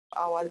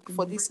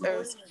for this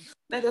earth.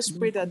 Let us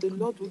pray that the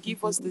Lord will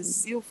give us the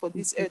zeal for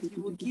this earth. He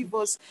will give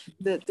us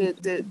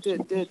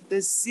the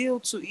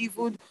zeal to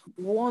even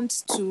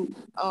want to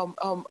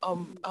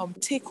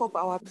take up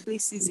our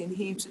places in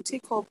Him, to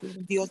take up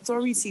the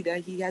authority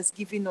that He has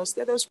given us.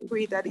 Let us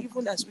pray that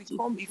even as we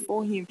come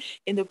before Him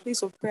in the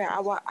place of prayer,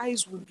 our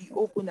eyes will be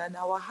open and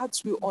our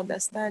hearts will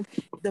understand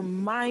the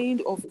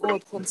mind of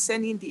God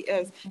concerning the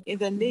earth. In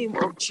the name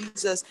of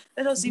Jesus,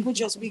 let us even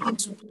just begin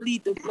to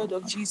plead the blood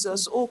of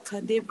Jesus. Oh,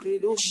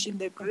 kadebredo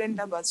shinde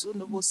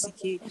bazuno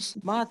bosike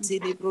mate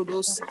de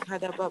brodo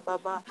sikada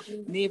baba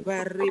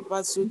neba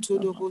reba zuto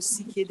do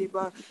bosike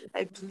deba.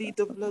 I plead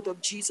the blood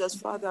of Jesus,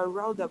 Father,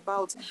 round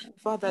about,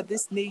 Father,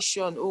 this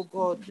nation, oh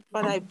God.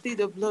 Father, I plead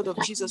the blood of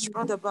Jesus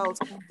round about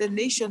the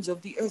nations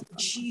of the earth.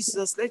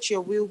 Jesus, let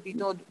your will be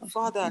done.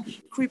 Father,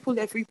 cripple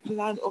every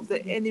plan of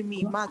the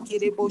enemy.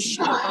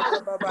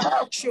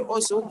 Show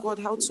us, oh God,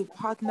 how to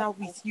partner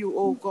with you,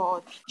 oh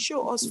God.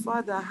 Show us,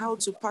 Father, how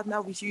to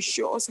partner with you.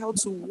 Show us how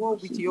to war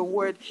with your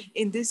word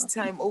in this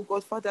time, oh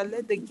God. Father,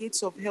 let the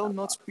gates of hell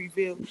not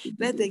prevail.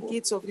 Let the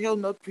gates of hell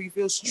not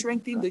prevail.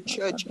 Strengthen the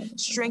church.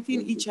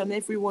 Strengthen each and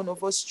every one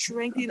of us.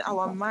 Strengthen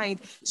our mind.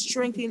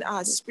 Strengthen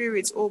our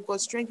spirits, oh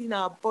God. Strengthen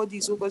our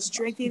bodies, oh God.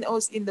 Strengthen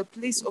us in the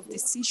place of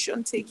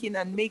decision taking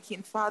and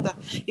making, Father.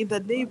 In the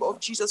name of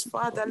Jesus,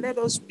 Father, let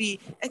us be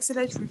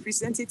excellent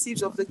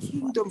representatives of the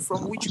kingdom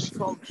from which we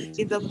come.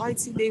 In the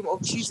mighty name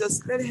of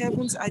Jesus, let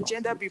heaven's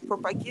agenda be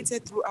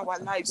propagated through our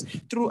lives,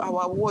 through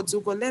our words, oh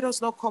God. Let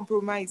us not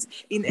compromise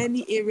in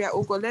any area,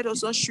 oh God. Let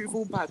us not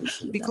shrivel back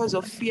because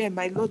of fear,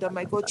 my Lord and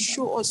my God.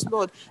 Show us,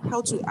 Lord,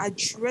 how to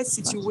address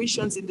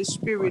situations in the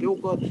spirit, oh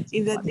God.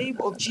 In the name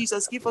of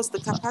Jesus, give us the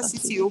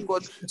capacity, oh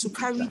God, to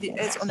carry the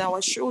earth on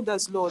our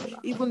shoulders, Lord,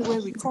 even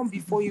when we come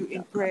before you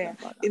in prayer.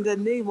 In the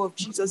name of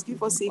Jesus,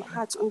 give us a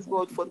heart, oh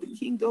God, for the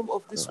kingdom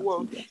of this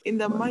world. In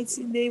the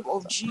mighty name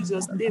of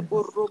Jesus,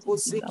 Nebo robo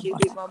seke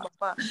de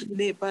mama,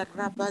 neba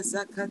raba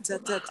zakata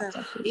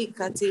tata,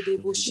 ekate de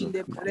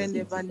boshinde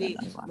brende bane,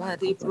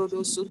 made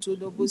brodo soto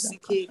no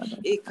bosike,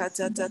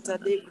 ekata tata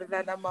de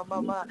brana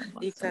mama,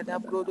 ekada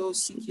brodo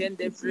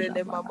sikende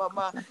brende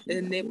mama,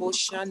 nebo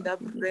shanda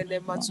brende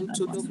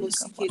matuto no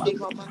bosike de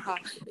mama,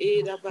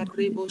 era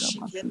barrebo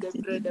shikende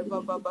brende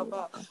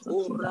baba,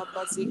 o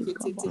raba zeke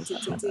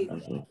te.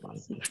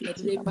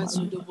 Reba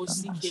sudo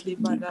bosike de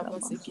baraba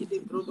seke de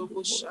brodo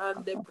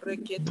boshande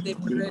breket de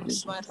bred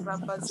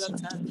maraba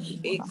zata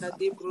eka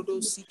de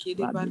brodo sike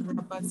de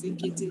baraba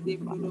seke de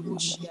brodo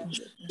boshia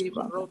de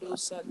brodo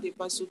sa de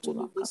basuto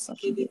do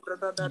bosike de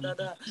brada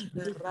da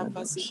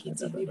raba seke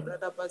de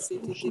brada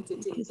basete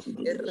te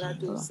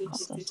errado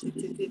seke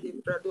te de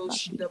brado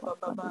shida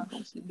baba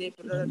de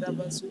brada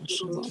basuto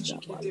do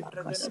bosike de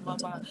brada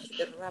mama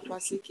raba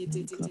seke te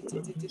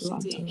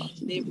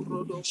de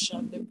brodo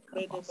shande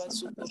brede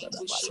basuto do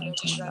boshida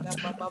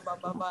brada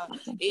baba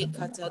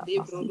ekata de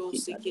brodo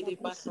seke de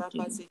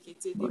baraba seke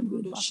de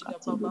brodo shida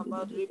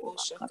baba rebo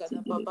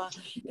shakada baba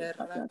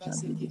raba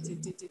seke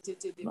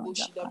de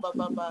boshida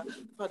baba.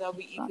 Father,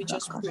 we even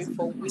just pray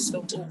for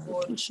wisdom, oh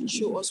God.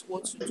 Show us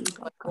what to do,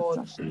 my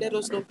God. Let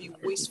us not be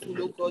wasteful,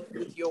 oh God,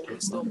 with your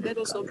wisdom. Let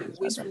us not be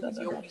wasteful with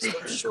your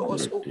wisdom. Show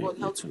us, oh God,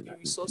 how to be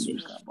resourceful.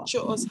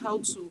 Show us how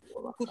to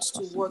put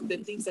to work the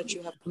things that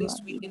you have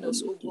placed within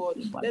us, oh God.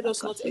 Let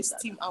us not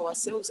esteem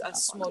ourselves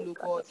as small, oh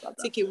God.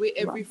 Take away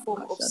every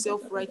form of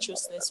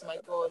self-righteousness, my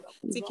God.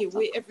 Take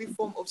away every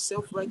form of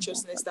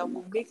self-righteousness that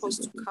will make us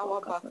to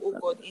cower back, oh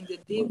God, in the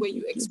day where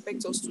you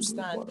expect us to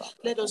stand.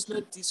 Let us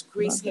not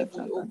disgrace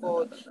heaven, oh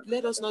God.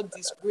 Let us not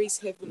disgrace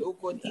heaven, oh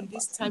God, in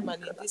this time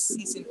and in this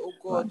season, oh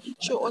God.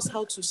 Show us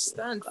how to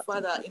stand,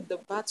 Father, in the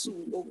battle,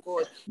 oh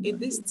God, in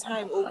this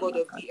time, oh God,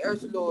 of the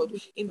earth,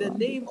 Lord. In the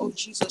name of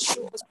Jesus,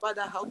 show us,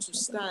 Father, how to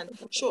stand.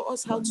 Show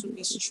us how to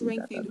be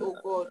strengthened, oh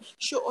God.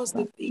 Show us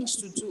the things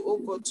to do, oh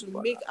God, to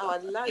make our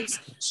lives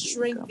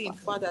strengthened,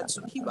 Father,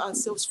 to keep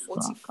ourselves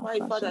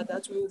fortified, Father,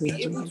 that we will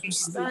be able to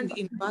stand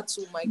in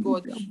battle, my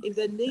God. In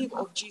the name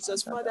of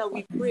Jesus, Father,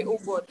 we pray, oh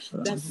God,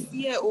 that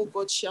fear, oh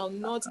God, shall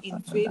not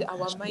invade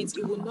our minds.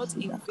 It will not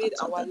invade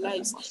our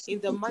lives. In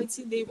the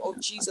mighty name of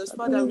Jesus,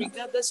 Father,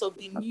 regardless of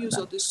the news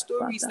or the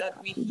stories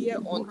that we hear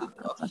on the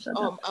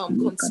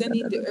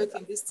concerning the earth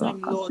in this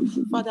time, Lord,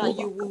 Father,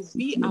 you will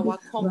be our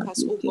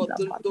compass, oh God.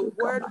 The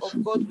word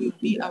of God will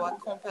be our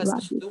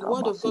compass. The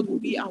word of God will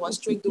be our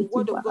strength. The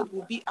word of God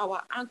will be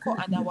our anchor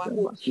and our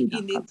hope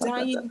in a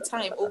dying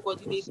time, oh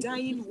God, in a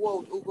dying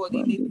world, oh God,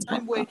 in a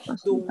time where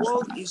the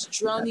world is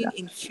drowning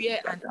in fear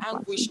and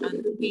anguish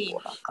and pain.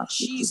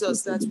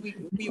 Jesus, that we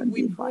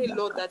pray,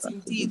 Lord, that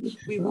indeed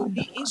we will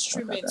be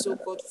instruments, oh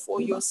God,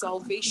 for your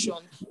salvation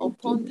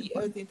upon the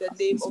earth in the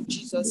name of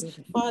Jesus.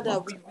 Father,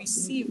 we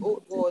receive,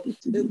 oh God,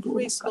 the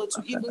grace, Lord,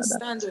 to even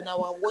stand on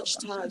our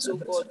watchtowers, oh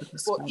God,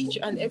 for each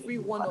and every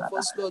one of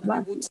us, Lord. We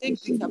will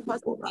take the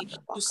capacity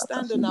to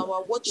stand on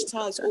our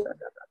watchtowers, oh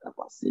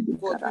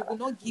God. We will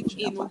not give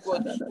in, oh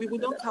God. We will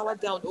not cower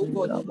down, oh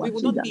God. We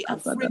will not be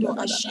afraid or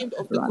ashamed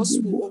of the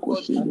gospel, oh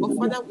God. But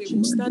Father, we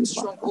will stand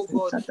strong, oh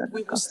God.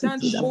 We will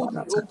stand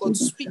boldly, oh God,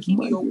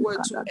 speaking your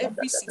word to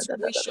every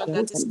situation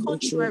that is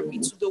contrary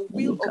to the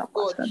will of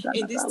God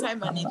in this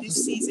time and in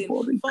this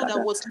season.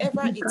 Father,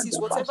 whatever it is,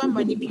 whatever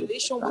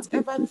manipulation,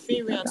 whatever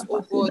variant,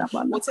 oh God,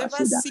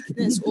 whatever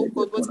sickness, oh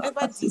God,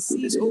 whatever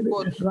disease, oh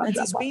God, that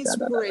is being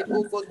spread,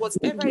 oh God,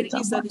 whatever it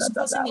is that is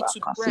causing it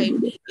to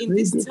thrive in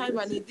this time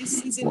and in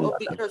this season of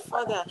the earth,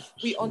 Father,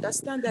 we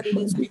understand that it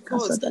is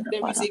because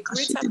there is a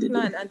greater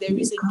plan and there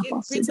is a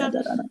greater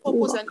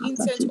purpose and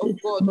intent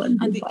of God,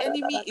 and the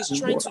enemy is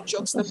trying to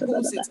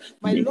juxtapose it.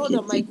 My Lord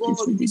and my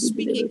God, we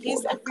speak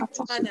against every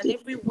plan and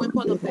every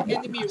weapon of the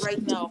enemy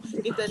right now.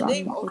 In the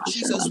name of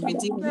Jesus, we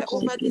declare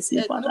over this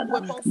earth, no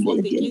weapon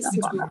formed against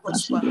it will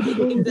prosper.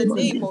 In the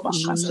name of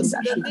Jesus,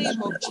 in the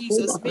name of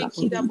Jesus,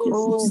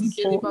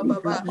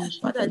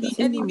 Father, the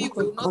enemy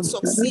will not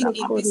succeed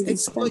in this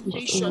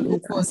exploitation, oh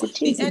God.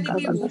 The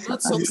enemy will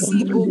not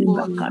succeed, oh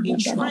God, in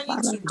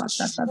trying to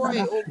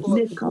destroy, oh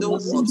God, the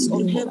works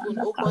of heaven,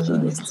 oh God,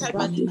 in this time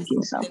and in this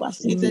season.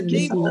 In the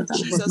name of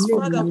Jesus,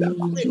 Father, we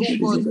pray, oh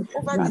God,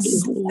 over the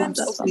systems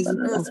of this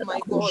earth,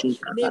 my God.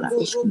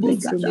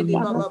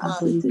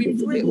 We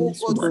pray, oh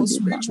God, for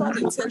spiritual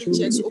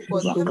intelligence, oh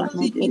God,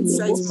 heavenly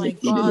insights, my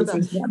Father.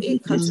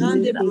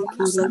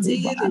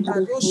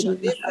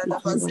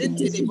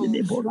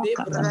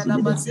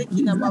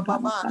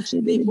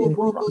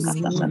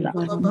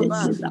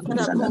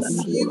 Father,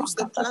 confuse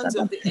the plans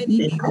of the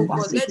enemy, oh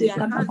God. Let their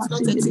hands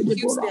not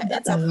execute their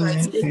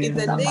enterprise. In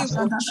the name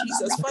of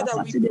Jesus, Father,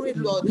 we pray,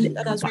 Lord,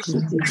 that as we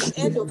come to the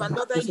end of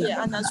another year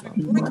and as we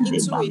break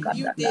into a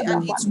new day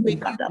and into a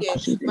new year,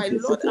 my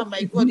Lord and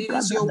my God, it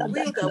is your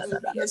will that will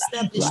be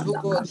established, oh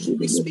God.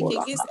 We speak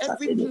against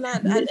every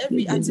plan and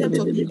every attempt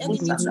of the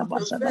enemy to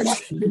pervert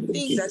the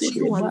thing that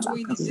you are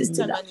doing in this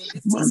time and in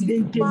this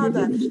season.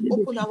 Father,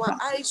 open our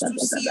eyes to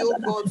see, oh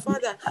God.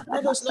 Father,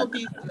 let us not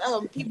be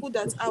people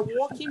that are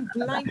walking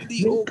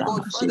blindly, oh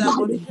God. Father,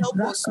 but help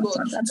us,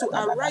 Lord, to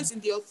arise in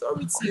the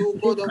authority, oh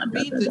God, of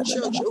being the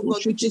church, oh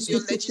God, which is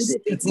your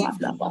legislative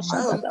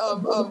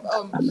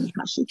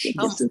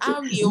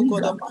army, oh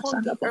God,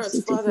 upon the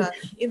earth, Father.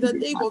 In the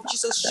name of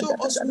Jesus, show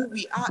us who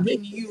we are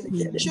in you.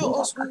 Show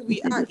us who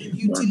we are in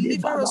you.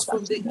 Deliver us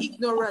from the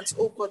ignorance,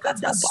 oh God, that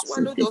has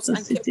swallowed us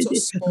and kept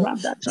us small.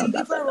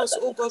 Deliver us,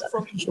 oh God,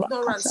 from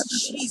ignorance,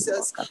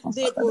 Jesus.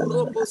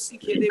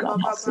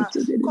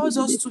 Cause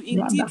us to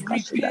indeed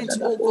repent,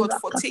 oh God,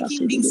 for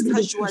taking things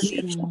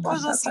casually.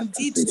 Cause us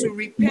indeed to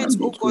repent,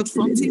 oh God,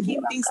 from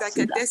taking things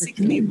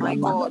lackadaisically, my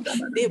God.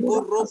 We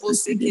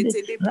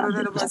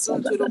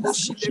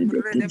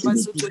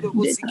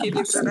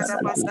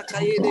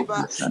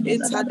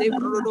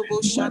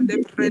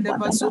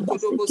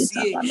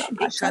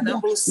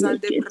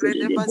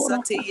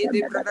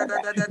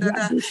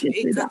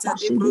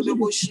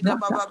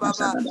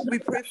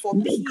pray for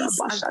peace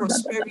and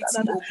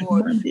prosperity, oh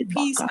God.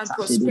 Peace and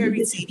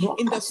prosperity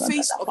in the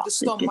face of the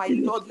storm, my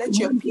Lord. Let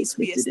your peace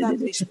be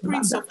established.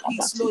 Prince of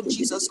Peace, Lord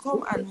Jesus,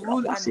 come and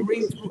rule and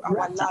reign through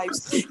our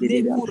lives.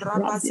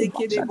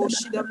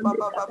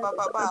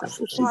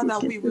 Father,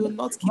 we will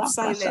not keep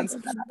silence.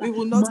 We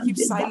will not keep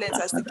silence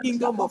as the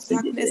kingdom of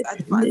darkness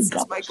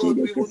advances. My God,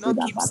 we will not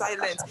keep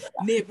silent.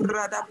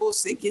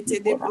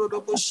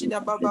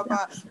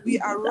 We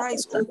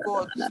arise, oh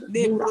God.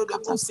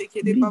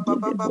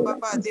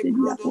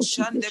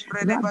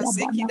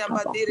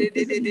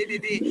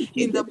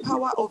 In the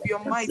power of your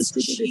might,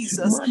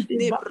 Jesus.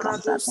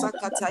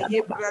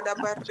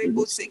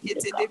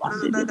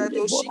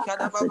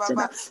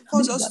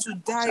 Cause us to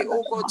die,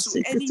 oh God,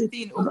 to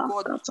anything, oh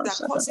God,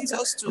 that causes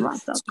us to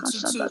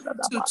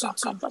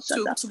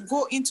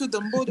go into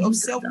the mode of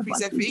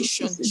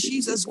self-preservation.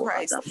 Jesus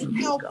Christ,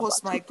 help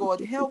us, my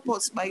God. Help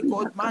us, my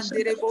God.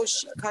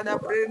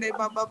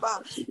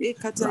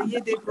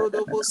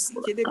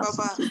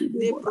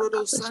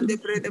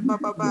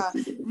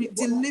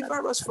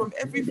 Deliver us from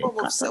every form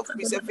of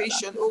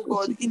self-preservation, oh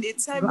God, in a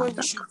time when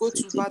we should go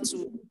to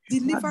battle.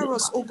 Deliver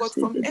us, oh God,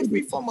 from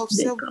every form of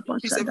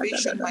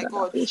self-preservation, my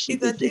God, in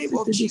the name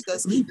of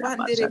Jesus.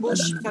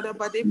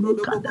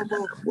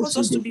 Cause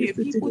us to be a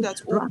people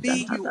that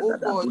obey you, oh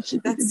God,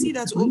 that see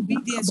that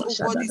obedience, oh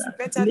God, is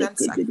better than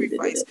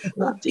sacrifice.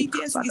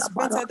 Obedience is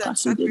better than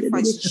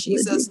sacrifice.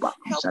 Jesus,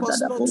 help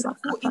us, Lord, to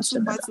go into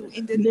battle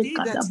in the day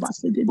that it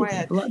is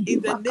required.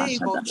 In the name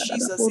of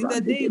Jesus, in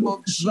the name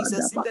of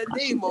Jesus, in the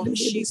name of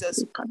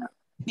Jesus.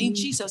 In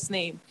Jesus'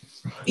 name.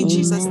 In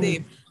Jesus'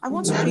 name. I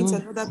want to paint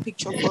another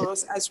picture for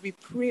us as we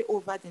pray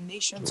over the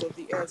nations of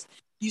the earth.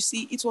 You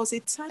see, it was a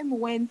time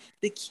when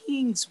the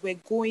kings were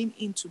going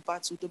into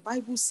battle. The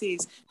Bible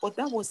says, but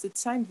that was the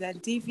time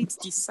that David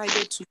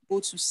decided to go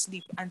to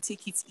sleep and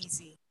take it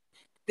easy.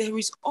 There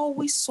is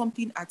always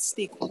something at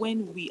stake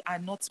when we are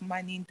not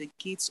manning the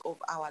gates of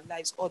our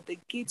lives or the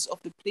gates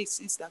of the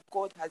places that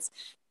God has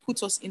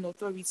put us in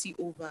authority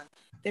over.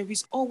 There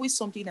is always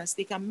something at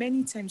stake, and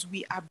many times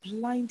we are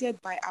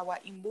blinded by our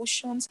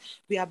emotions,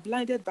 we are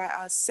blinded by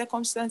our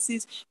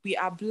circumstances, we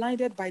are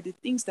blinded by the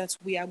things that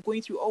we are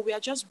going through, or we are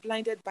just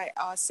blinded by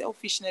our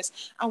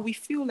selfishness, and we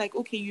feel like,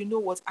 okay, you know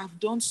what, I've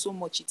done so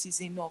much, it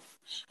is enough.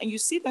 And you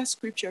see that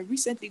scripture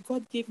recently,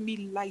 God gave me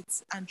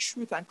light and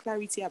truth and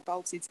clarity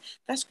about it.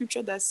 That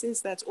scripture that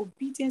says that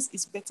obedience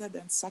is better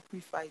than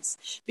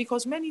sacrifice.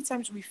 Because many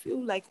times we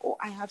feel like, oh,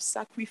 I have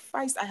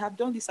sacrificed, I have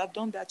done this, I've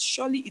done that.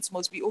 Surely it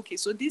must be okay.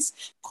 So, this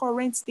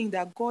current thing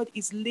that God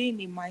is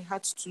laying in my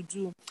heart to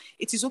do,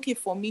 it is okay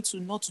for me to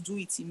not do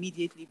it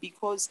immediately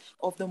because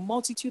of the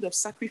multitude of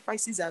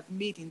sacrifices I've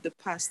made in the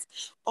past.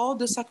 All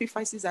the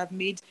sacrifices I've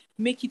made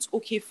make it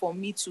okay for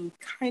me to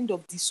kind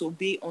of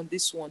disobey on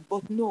this one.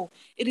 But no,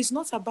 it is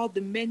not about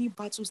the many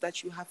battles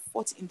that you have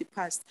fought in the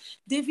past.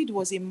 David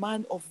was a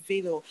man of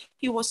valor.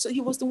 He was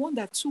the one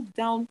that took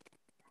down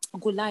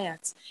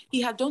Goliath.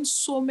 He had done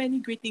so many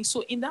great things.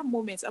 So in that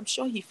moment, I'm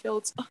sure he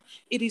felt, "Ah,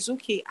 it is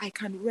okay. I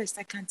can rest.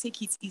 I can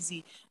take it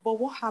easy." But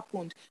what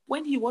happened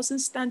when he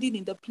wasn't standing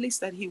in the place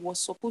that he was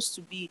supposed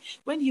to be?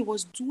 When he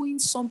was doing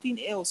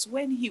something else?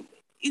 When he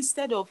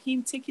instead of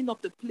him taking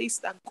up the place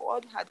that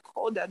God had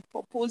called and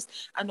proposed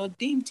and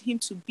ordained him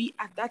to be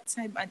at that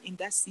time and in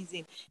that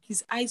season,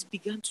 his eyes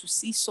began to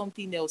see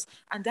something else,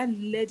 and that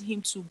led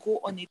him to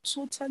go on a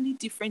totally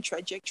different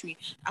trajectory.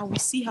 And we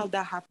see how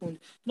that happened.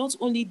 Not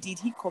only did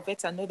he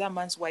covet another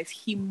man's wife,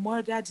 he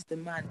murdered the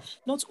man.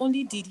 Not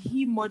only did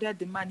he murder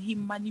the man, he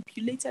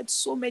manipulated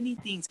so many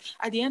things.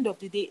 At the end of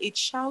the day, a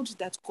child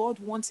that God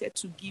wanted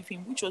to give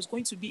him, which was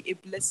going to be a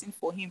blessing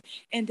for him,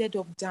 ended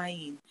up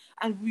dying.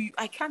 And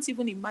I can't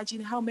even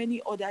imagine how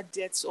many other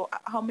deaths or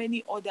how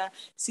many other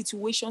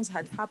situations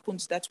had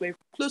happened that were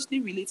closely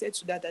related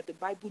to that the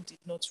Bible did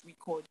not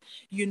record.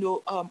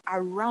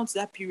 Around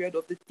that period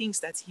of the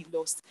things that he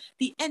lost,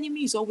 the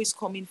enemy is always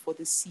coming for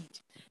the seed.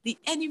 The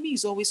enemy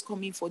is always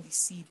coming for the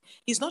seed.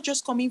 He's not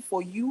just coming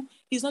for you.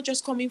 He's not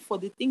just coming for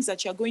the things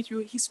that you're going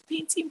through. He's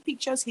painting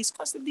pictures. He's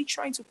constantly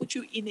trying to put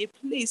you in a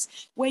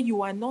place where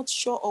you are not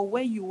sure, or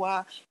where you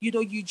are,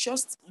 you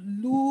just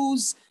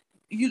lose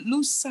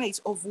sight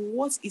of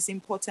what is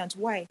important.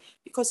 Why?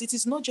 Because it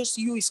is not just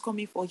you he's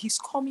coming for, he's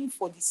coming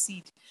for the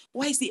seed.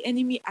 Why is the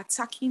enemy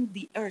attacking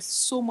the earth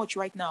so much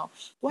right now?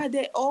 Why are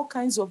there all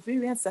kinds of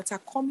variants that are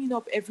coming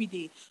up every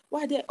day?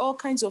 Why are there all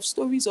kinds of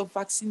stories of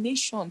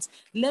vaccinations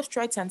left,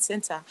 right, and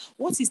center?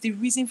 What is the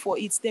reason for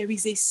it? There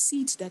is a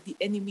seed that the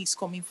enemy is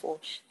coming for.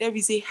 There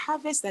is a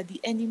harvest that the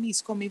enemy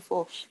is coming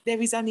for.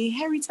 There is an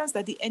inheritance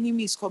that the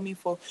enemy is coming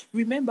for.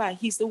 Remember,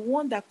 he's the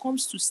one that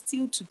comes to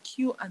steal, to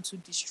kill, and to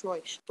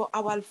destroy. But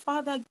our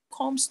Father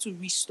comes to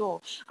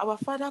restore. Our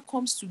Father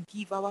comes to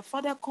give. Our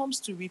Father comes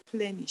to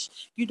replenish.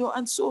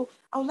 And so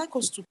I would like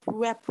us to pray.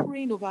 We're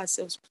praying over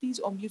ourselves. Please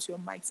unmute your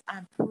mics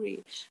and pray.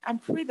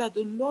 And pray that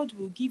the Lord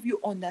will give you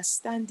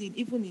understanding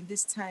even in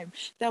this time,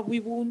 that we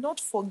will not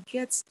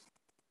forget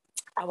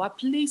our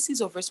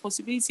places of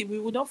responsibility. We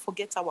will not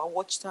forget our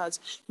watchtowers.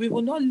 We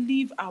will not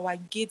leave our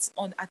gates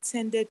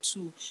unattended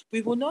to.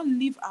 We will not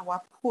leave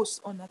our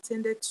posts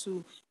unattended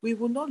to. We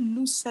will not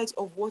lose sight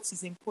of what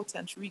is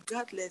important,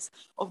 regardless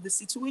of the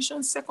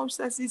situation,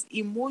 circumstances,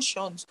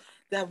 emotions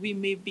that we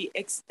may be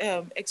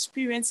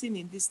experiencing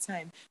in this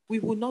time. We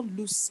will not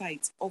lose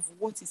sight of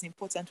what is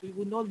important. We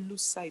will not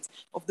lose sight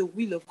of the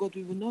will of God.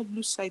 We will not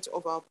lose sight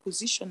of our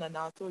position and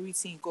our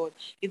authority in God.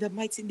 In the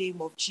mighty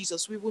name of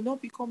Jesus, we will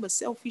not become a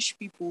selfish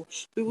people.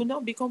 We will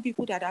not become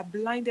people that are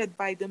blinded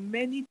by the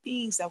many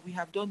things that we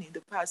have done in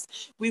the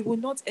past. We will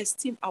not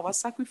esteem our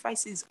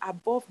sacrifices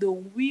above the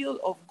will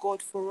of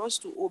God for us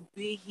to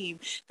obey Him,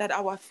 that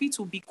our feet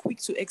will be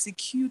quick to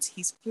execute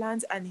His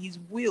plans and His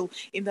will.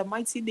 In the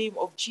mighty name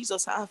of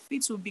Jesus, our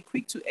feet will be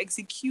quick to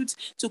execute,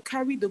 to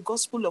carry the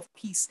gospel of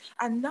peace.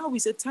 And now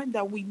is a time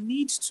that we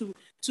need to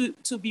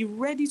be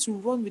ready to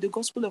run with the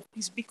gospel of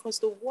peace, because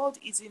the world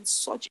is in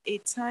such a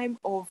time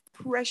of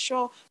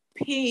pressure,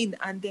 pain,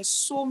 and there's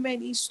so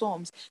many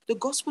storms. The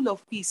gospel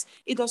of peace,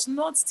 it does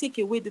not take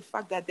away the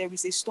fact that there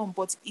is a storm,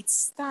 but it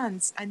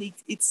stands and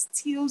it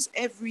stills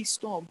every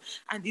storm,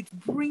 and it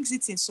brings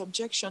it in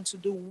subjection to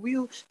the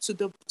will, to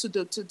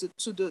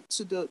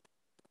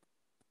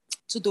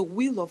the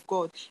will of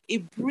God.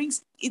 It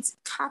brings it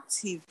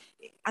captive,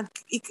 and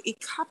it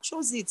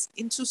captures it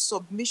into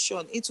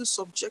submission, into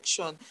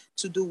subjection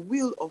to the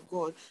will of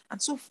God.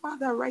 And so,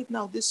 Father, right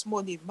now, this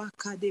morning,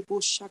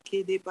 Makadebo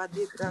Shakede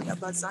Bade Brada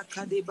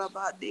Bazakade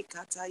Baba de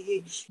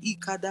Kataye,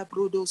 Ikada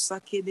Brodo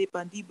Sakede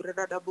Bandi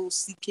Bradabo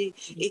Sike,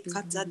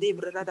 Ekata de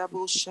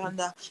Bradabo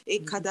Shanda,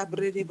 Ekada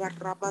Brede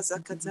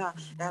Barabazakata,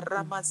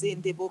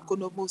 Ramazende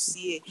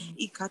Bokonomosie,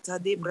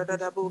 Ikata de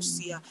Bradabo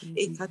Sia,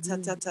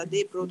 Ekatata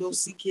de Brodo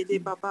Sike de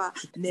Baba,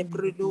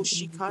 Nebredo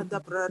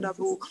Shikanda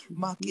bradabo,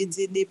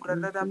 makete de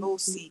bradabo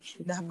si,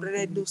 na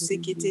bredo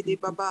sekete de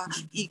baba,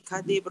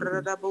 ikade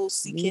bradabo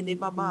sikene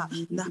mama,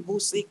 nabu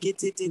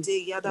sekete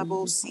de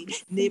yadabo si,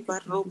 ne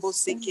barobo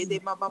sekede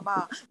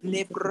mama,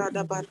 ne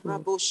brada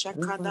barabo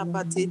shakada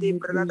bate de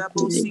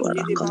bradabo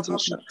sikede baba,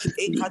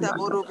 ekada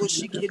borobo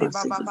shikede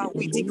baba.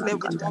 We declare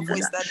with one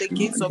voice that the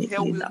gates of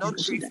hell will not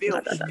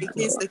prevail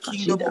against the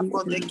kingdom of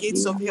God. The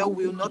gates of hell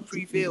will not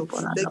prevail.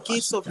 The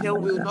gates of hell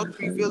will not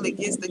prevail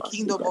against the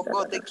kingdom of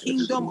God. The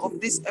kingdom of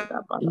this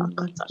earth,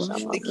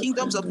 the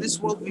kingdoms of this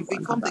world will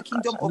become the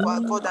kingdom of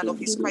our God and of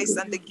his Christ,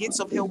 and the gates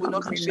of hell will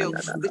not prevail.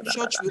 The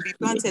church will be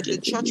planted, the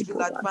church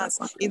will advance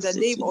in the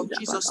name of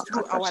Jesus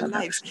through our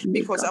lives,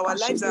 because our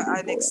lives are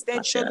an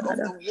extension of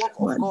the work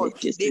of God.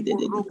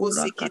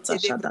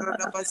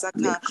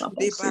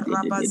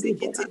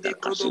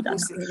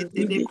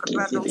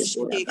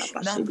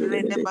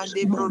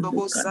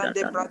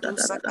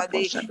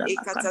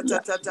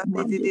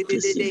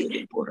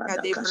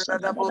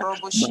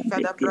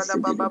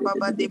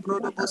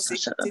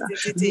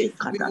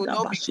 We will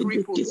not be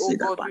crippled, oh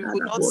God. We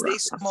will not stay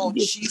small.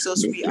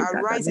 Jesus, we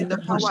arise in the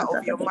power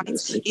of your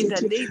might. In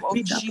the name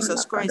of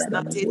Jesus Christ.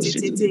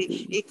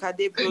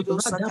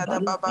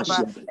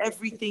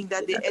 Everything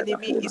that the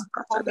enemy is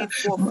coming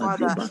for,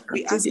 Father,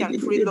 we ask and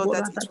pray, Lord,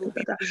 that it will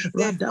be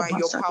preserved by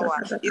your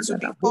power. It will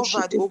be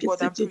covered, oh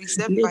God, and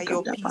preserved by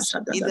your peace.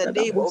 In the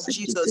name of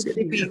Jesus,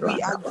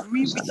 we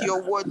agree with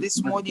your word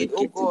this morning,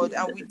 oh God,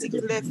 and we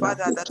declare,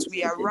 Father, that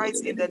we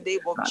arise in the name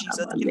of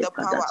Jesus, in the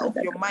power of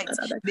your might.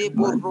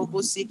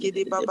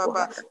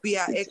 We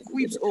are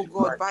equipped, oh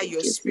God, by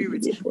your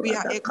spirit. We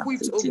are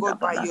equipped, oh God,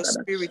 by your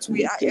spirit.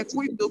 We are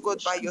equipped, oh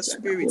God, by your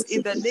spirit.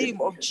 In the name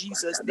of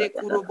Jesus.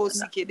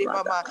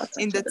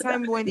 In the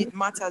time when it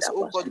matters,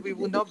 oh God, we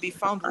will not be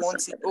found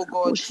wanting, oh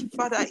God.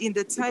 Father, in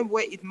the time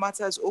where it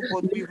matters, oh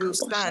God, we will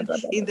stand.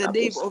 In the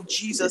name of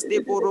Jesus.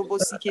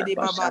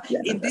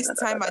 In this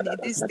time and in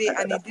this day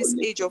and in this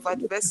age of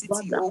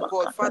adversity, oh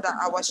God, Father,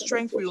 our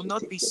strength will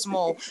not be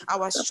small.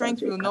 Our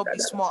strength will not be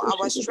small.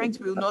 Our strength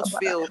will not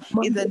fail.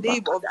 In the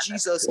name of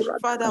Jesus,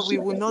 Father, we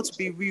will not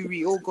be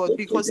weary, oh God,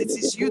 because it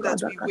is you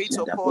that we wait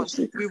upon.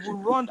 We will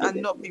run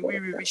and not be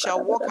weary. We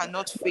shall walk and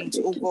not faint,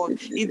 oh God.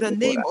 In the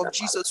name of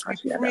Jesus, we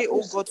pray,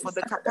 oh God, for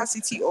the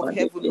capacity of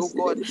heaven, oh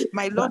God.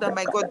 My Lord and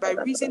my God, by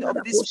reason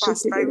of this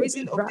fast, by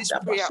reason of this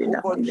prayer, oh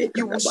God,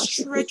 you will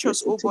stretch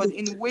us, oh God,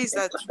 in ways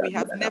that we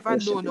have never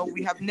known or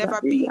we have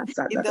never been.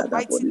 In the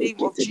mighty name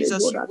of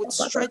Jesus, you would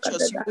stretch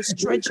us, you would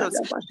stretch us,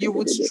 you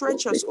would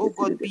stretch us, oh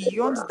God,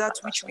 beyond that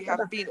which we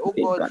have been, oh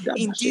God.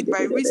 Indeed,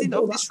 by reason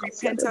of this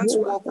repentance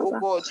walk, oh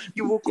God,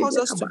 you will cause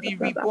us to be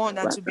reborn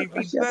and to be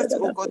rebirthed,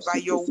 oh God, by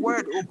your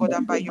word, oh God,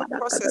 and by your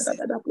processes.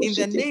 In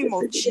the name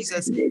of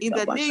Jesus, in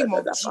the name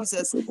of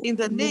Jesus, in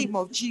the name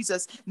of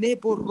Jesus.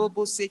 Nebo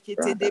robo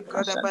sekete de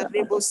brada ba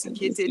rebo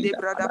sikete de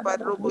brada ba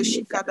robo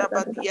shikada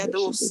ba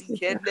diado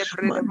sikende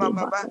brede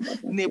mama ba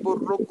nebo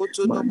roko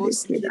to nobo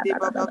sikede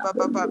ba ba ba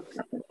ba.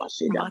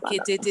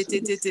 Makete te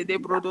te te te de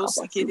brodo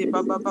sike de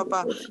baba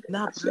baba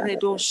na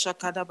bredo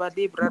shakada ba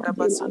de brada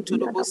basunto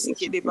do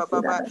bosike de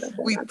baba baba.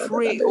 We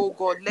pray, oh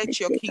God, let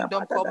your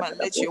kingdom come and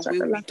let your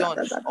will be done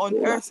on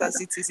earth as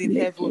it is in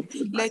heaven.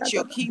 Let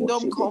your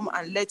kingdom come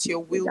and let your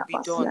will be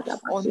done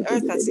on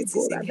earth as it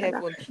is in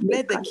heaven.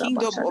 Let the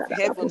kingdom of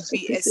heaven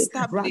be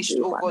established,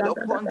 oh God,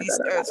 upon this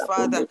earth,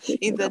 Father,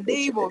 in the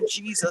name of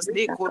Jesus.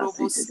 Ne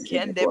korobo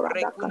sikende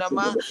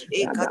brekunama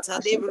e kata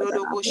de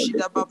brodo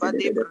boshida baba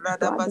de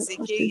brada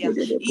bazike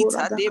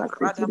ita de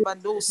brada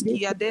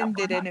bandoski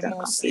adende de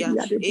nemosia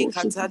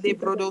ekata de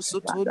brodo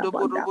soto do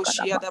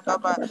boroboshia da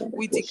baba.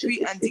 We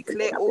decree and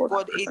declare, oh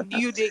God, a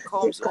new day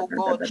comes, oh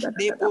God,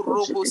 de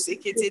borobo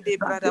sekete de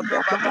brada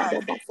baba,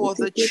 for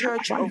the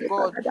church of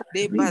God,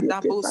 de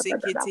badabo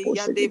sekete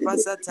ya de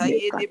vasata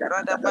ye de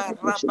brada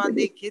baraba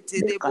de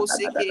kete de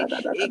boseke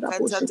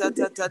ekata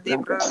tata de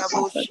brada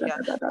boshia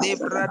de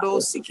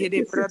brado sike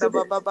de brada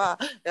baba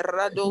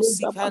rado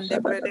sikande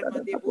brada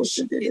de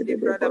boshike de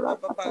brada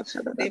baba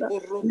de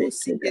borobo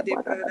sike de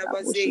brada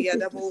bazeya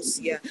da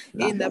bosia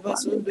in the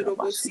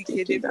basundrobo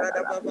sike de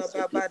brada baba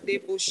de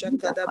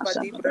boshaka da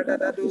badi brada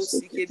da do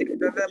sike de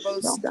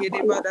brada sike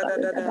de bada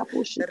da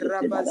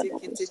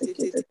rabazike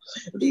tete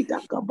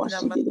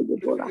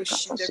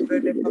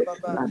de brada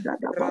baba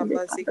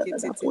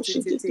rabazike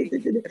tete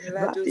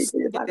rado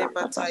sike de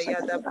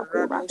bataya da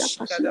brado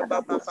shika da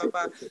baba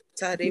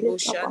tarebo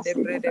shande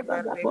brada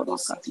barrebo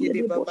sike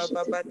de baba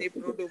de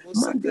brodo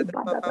bosaka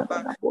da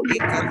baba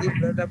ekade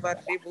brada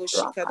barrebo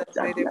shika da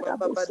brada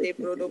baba de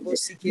brodo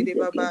bosike de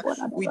baba.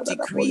 We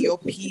decree your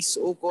peace,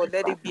 oh God,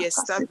 let it be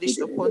established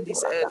upon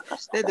this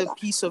earth. Let the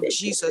peace of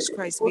Jesus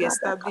Christ be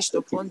established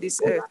upon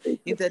this earth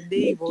in the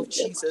name of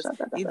Jesus,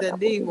 in the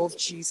name of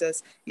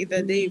Jesus, in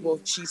the name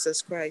of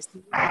Jesus Christ.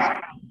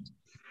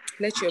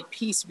 Let your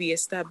peace be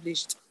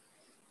established.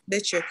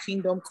 Let your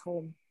kingdom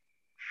come.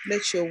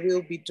 Let your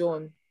will be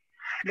done.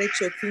 Let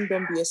your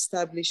kingdom be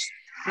established.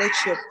 Let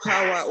your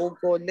power, oh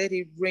God, let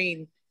it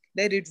reign.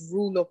 Let it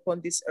rule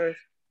upon this earth.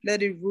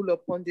 Let it rule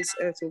upon this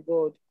earth, oh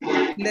God.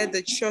 Let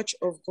the church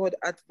of God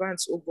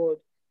advance, oh God.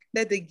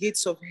 Let the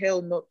gates of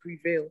hell not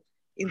prevail.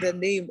 In the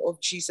name of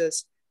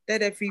Jesus,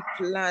 let every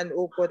plan,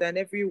 oh God, and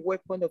every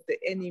weapon of the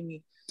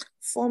enemy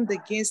formed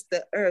against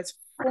the earth,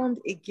 formed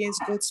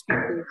against God's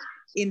people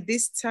in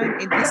this time,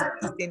 in this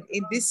season,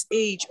 in this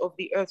age of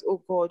the earth,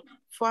 oh God,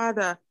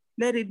 Father,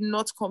 let it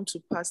not come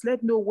to pass.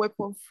 Let no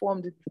weapon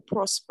formed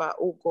prosper,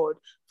 oh God.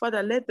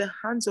 Father, let the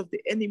hands of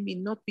the enemy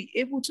not be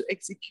able to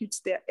execute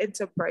their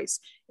enterprise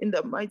in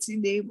the mighty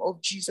name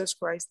of Jesus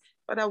Christ.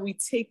 Father, we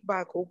take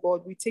back, oh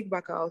God, we take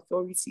back our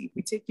authority.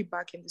 We take it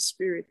back in the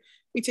spirit.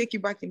 We take you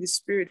back in the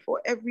spirit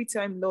for every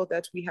time, Lord,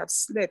 that we have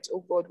slept,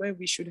 oh God, when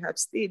we should have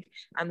stayed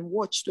and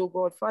watched, oh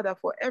God. Father,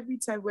 for every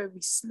time where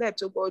we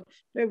slept, oh God,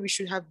 where we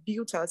should have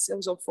built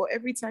ourselves up, for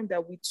every time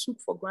that we took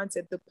for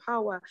granted the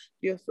power,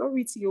 the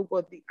authority, oh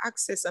God, the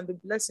access and the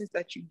blessings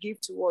that you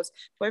gave to us,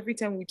 for every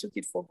time we took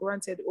it for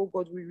granted, oh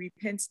God, we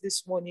repent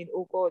this morning,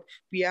 oh God.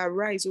 We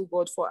arise, oh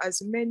God, for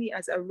as many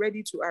as are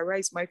ready to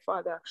arise, my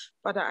Father.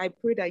 Father, I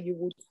pray that you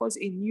would cause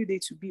a new day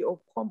to be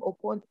come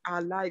upon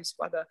our lives,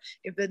 Father.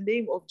 In the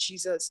name of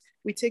Jesus,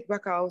 we take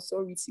back our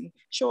authority.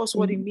 Show us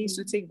what it means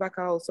to take back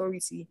our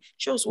authority.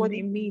 Show us what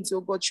it means,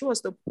 oh God. Show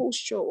us the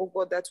posture, oh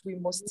God, that we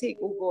must take,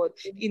 oh God,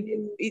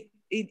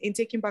 in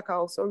taking back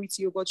our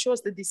authority, oh God. Show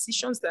us the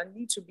decisions that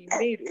need to be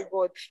made, oh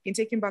God, in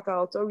taking back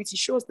our authority.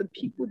 Show us the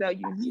people that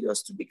you need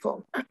us to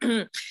become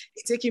in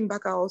taking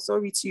back our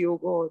authority, oh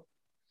God.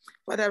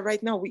 Father,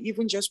 right now, we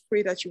even just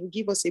pray that you will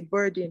give us a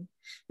burden,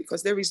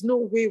 because there is no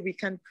way we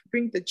can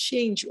bring the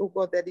change, oh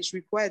God, that is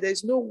required. There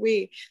is no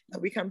way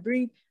that we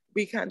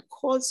can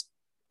cause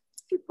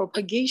the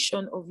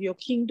propagation of your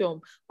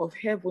kingdom of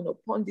heaven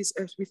upon this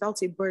earth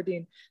without a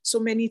burden. So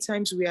many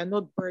times we are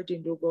not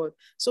burdened, oh God.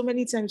 So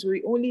many times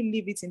we only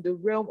leave it in the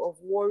realm of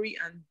worry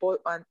and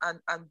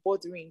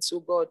bothering,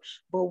 so God,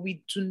 but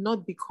we do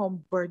not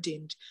become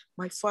burdened.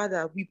 My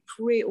Father, we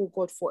pray, oh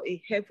God, for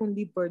a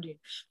heavenly burden,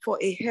 for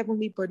a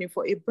heavenly burden,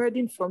 for a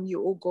burden from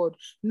you, oh God,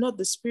 not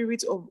the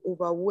spirit of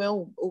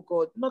overwhelm, oh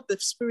God, not the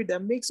spirit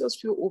that makes us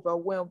feel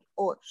overwhelmed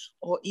or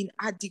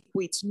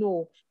inadequate.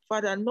 No,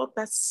 Father, not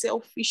that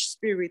selfish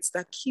spirit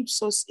that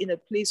keeps us in a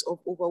place of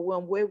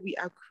overwhelm where we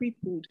are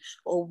crippled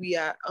or we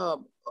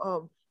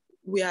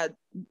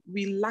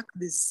lack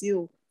the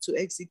zeal to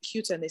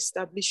execute and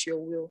establish your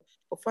will.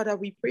 But Father,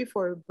 we pray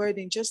for a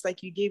burden just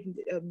like you gave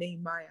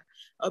Nehemiah,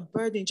 a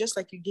burden just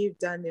like you gave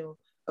Daniel,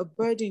 a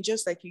burden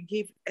just like you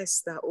gave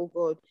Esther, oh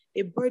God,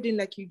 a burden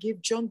like you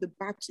gave John the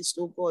Baptist,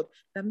 oh God,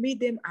 that made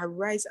them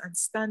arise and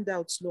stand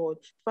out, Lord.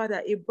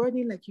 Father, a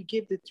burden like you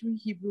gave the 3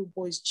 Hebrew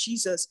boys,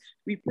 Jesus,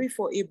 we pray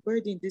for a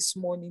burden this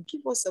morning.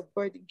 Give us a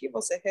burden, give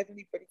us a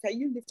heavenly burden. Can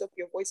you lift up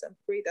your voice and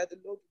pray that the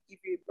Lord will give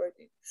you a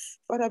burden?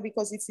 Father,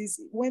 because it is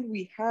when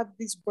we have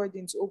these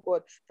burdens, oh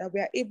God, that we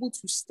are able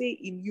to stay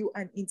in you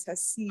and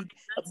intercede,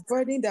 a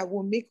burden that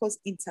will make us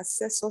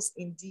intercessors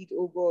indeed,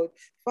 oh God.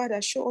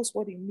 Father, show us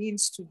what it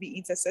means to be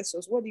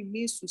intercessors, what it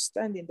means to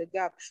stand in the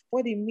gap,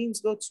 what it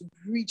means, Lord, to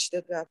bridge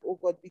the gap, oh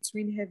God,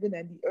 between heaven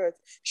and the earth.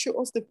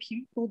 Show us the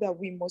people that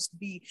we must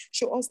be.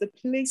 Show us the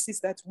places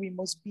that we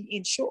must be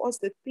in. Show us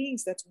the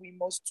things that we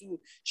must do.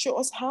 Show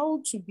us how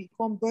to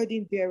become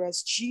burden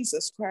bearers,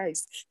 Jesus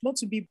Christ, not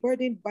to be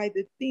burdened by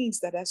the things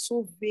that are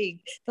so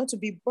vague, not to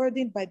be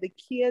burdened by the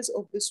cares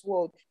of this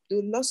world,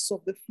 the lusts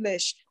of the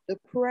flesh, the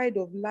pride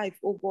of life,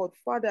 oh God.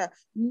 Father,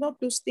 not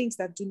those things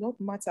that do not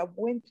matter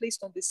when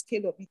placed on the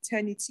scale of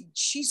eternity.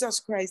 Jesus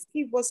Christ,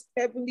 give us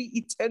heavenly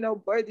eternal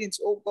burdens,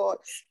 oh God.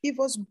 Give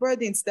us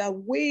burdens that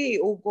weigh,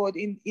 oh God,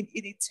 in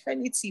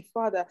eternity,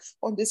 Father,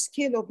 on the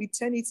scale of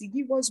eternity.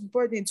 Give us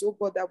burdens, oh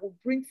God, that will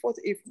bring forth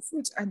a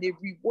fruit and a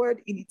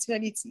reward in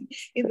eternity.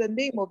 In the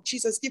name of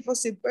Jesus, give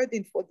us a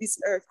burden for this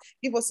earth.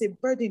 Give us a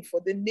burden for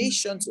the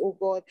nations, oh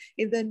God.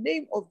 In the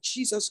name of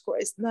Jesus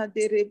Christ,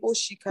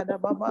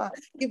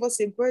 give us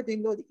a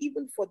burden, Lord,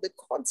 even for the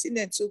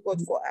continent, oh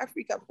God, for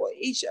Africa, for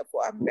Asia,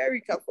 for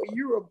America, for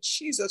Europe,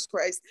 Jesus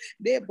Christ.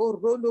 Give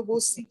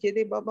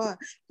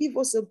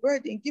us a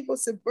burden, give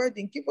us a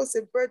burden, give us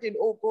a burden,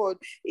 oh God,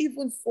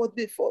 even for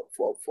this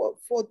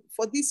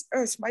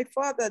earth, my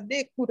Father.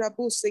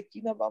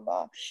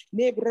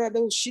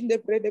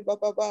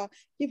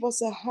 Give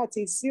us a heart,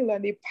 a zeal,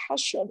 and a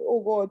passion,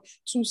 oh God,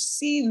 to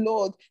see,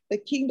 Lord, the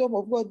kingdom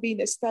of God being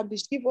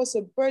established. Give us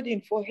a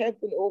burden for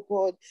heaven, oh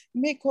God.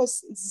 Make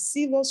us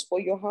zealous for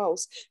your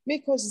house.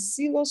 Make us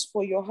zealous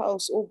for your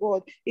house, oh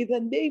God. In the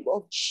name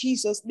of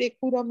Jesus,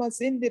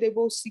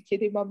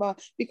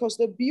 because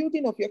the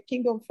building of your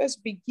kingdom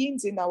first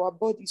begins in our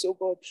bodies, oh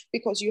God.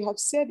 Because you have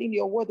said in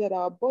your word that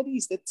our body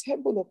is the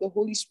temple of the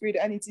Holy Spirit,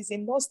 and it is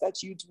in us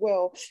that you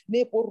dwell.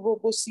 Give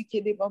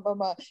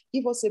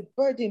us a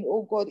burden,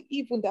 oh God,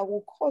 even that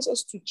will cause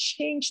us to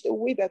change the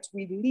way that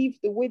we live,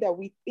 the way that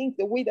we think,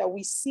 the way that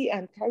we see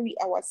and carry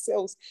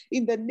ourselves.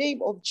 In the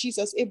name of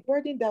Jesus, a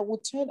burden that will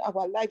turn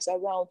our lives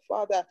around,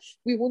 Father.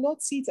 We will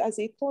not see it as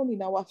a thorn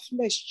in our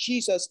flesh,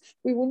 Jesus.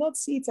 We will not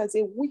see it as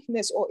a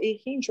weakness or a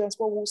hindrance,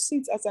 but we'll see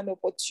it as an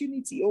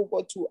opportunity, oh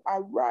God, to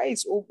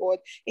arise, oh God,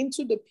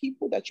 into the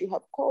people that you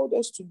have called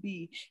us to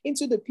be,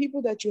 into the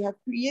people that you have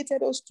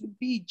created us to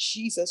be,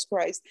 Jesus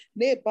Christ.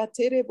 Let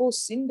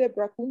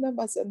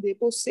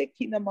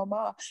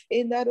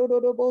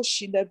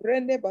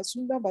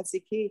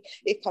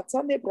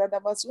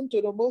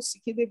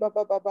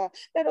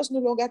us no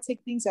longer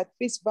take things at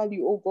face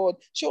value, oh God.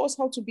 Show us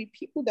how to be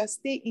people that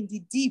stay in the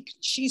deep,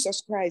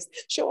 Jesus Christ.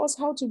 Show us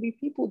how to be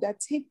people that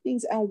take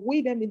things and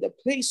weigh them in the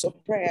place of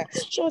prayer.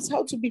 Show us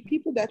how to be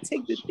people that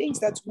take the things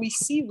that we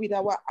see with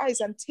our eyes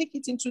and take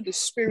it into the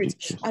spirit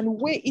and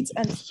weigh it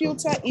and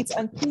filter it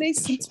and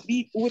place it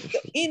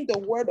in the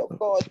word of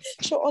God.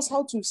 Show us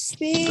how to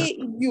stay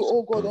in you,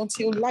 oh God,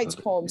 until light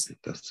comes.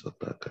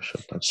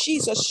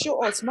 Jesus,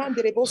 show us. Let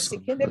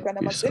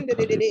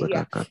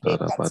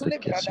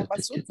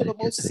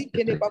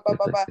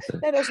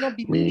us not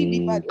be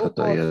lily-bad, oh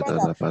God.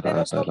 Father, let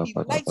us not be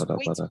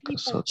lightweight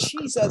people.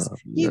 Jesus,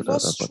 give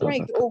us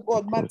strength, oh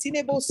God. Let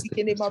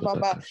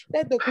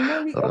the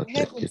glory of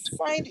heaven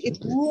find a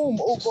room,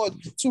 oh God,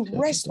 to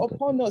rest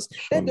upon us.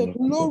 Let the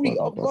glory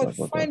of God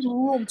find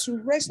room to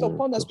rest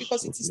upon us,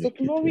 because it is the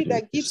glory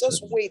that gives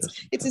us weight.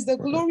 It is the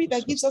glory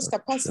that gives us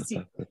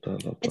capacity.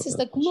 It is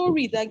the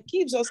glory that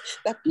gives us,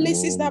 that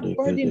places that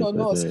burden on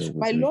us.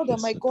 My Lord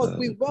and my God,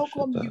 we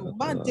welcome you.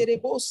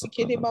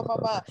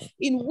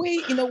 In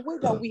a way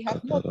that we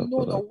have not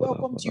known or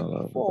welcomed you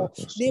before.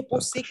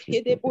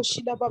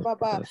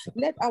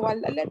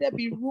 Let there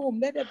be room,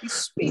 let there be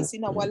space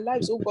in our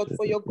lives, oh God,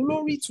 for your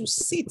glory to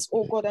sit,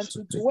 oh God, and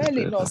to dwell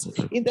in us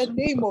in the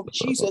name of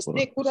Jesus.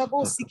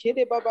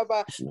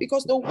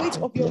 Because the weight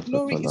of your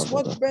glory is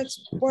what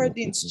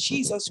burdens,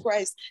 Jesus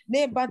Christ.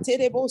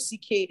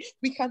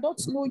 We cannot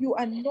know you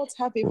and not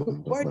have a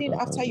burden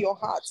after your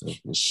heart.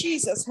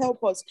 Jesus,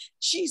 help us.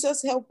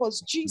 Jesus, help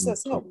us.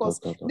 Jesus, help us.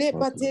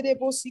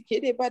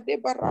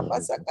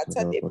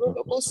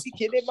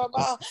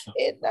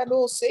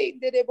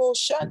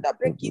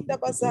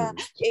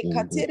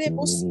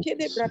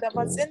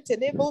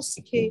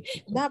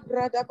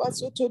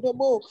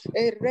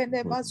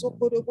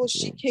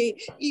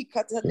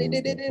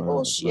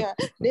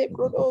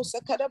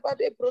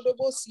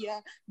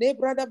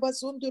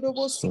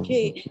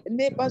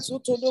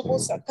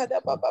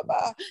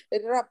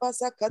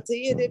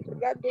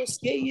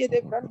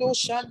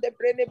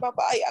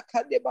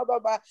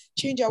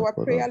 Change our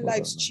prayer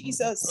lives,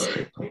 Jesus.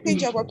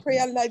 Change our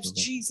prayer lives,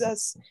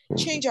 Jesus.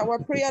 Change our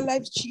prayer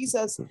lives,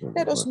 Jesus.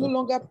 Let us no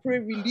longer pray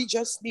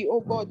religiously,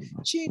 oh God.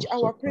 Change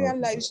our prayer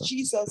lives,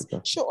 Jesus.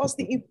 Show us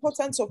the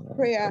importance of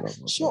prayer.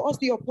 Show us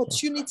the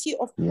opportunity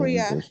of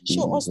prayer.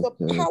 Show us the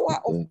power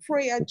of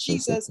prayer,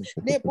 Jesus.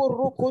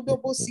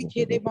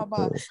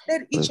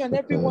 Let each and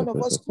every one of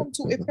us come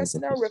to a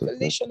personal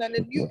revelation and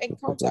a new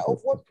encounter of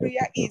what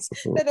prayer is.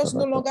 Let us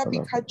no longer be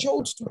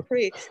cajoled to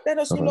pray. Let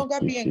us no longer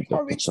be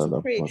encouraged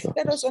to pray.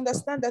 Let us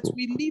understand that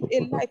we live a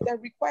life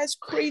that requires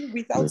praying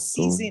without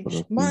ceasing.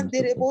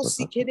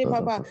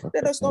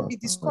 Let us not be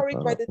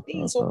discouraged by the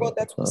things, oh God,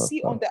 that we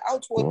see on the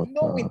outward,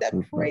 knowing that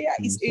prayer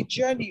is a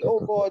journey, oh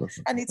God,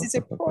 and it is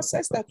a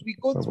process that we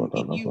go through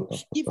in you.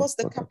 Give us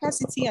the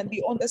capacity and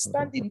the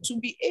understanding to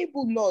be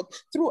able, Lord,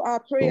 through our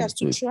prayers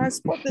to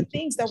transport the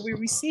things that we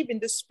receive in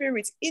the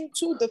spirit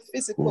into the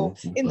physical.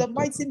 In the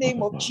mighty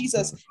name of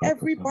Jesus,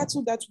 every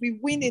battle that we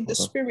win in the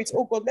spirit,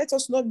 oh God, let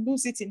us not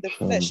lose it in the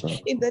flesh.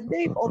 In the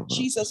name of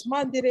Jesus,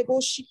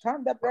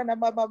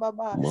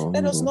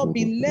 let us not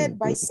be led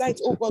by sight,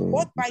 oh God,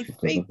 but by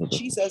faith,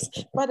 Jesus.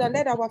 Father,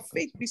 let our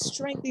faith be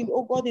strengthened,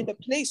 oh God, in the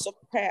place of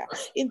prayer.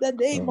 In the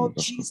name of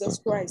Jesus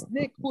Christ.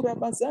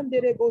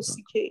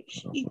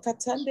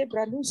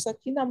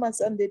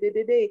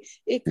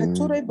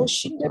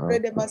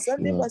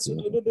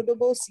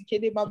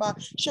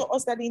 Show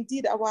us that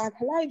indeed our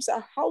lives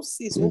are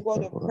houses, oh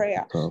God, of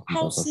prayer.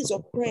 Houses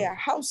of prayer,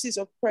 houses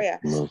of prayer,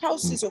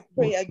 houses of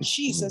prayer,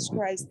 Jesus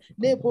Christ.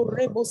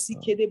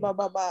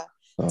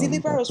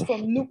 Deliver us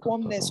from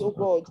lukewarmness, oh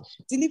God.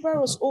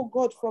 Deliver us, oh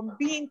God, from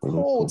being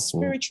cold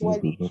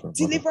spiritually.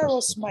 Deliver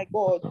us, my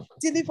God.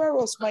 Deliver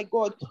us, my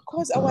God.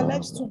 Cause our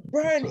lives to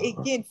burn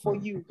again for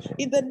you.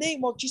 In the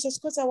name of Jesus,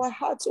 cause our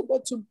hearts, oh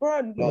God, to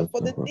burn, Lord,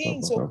 for the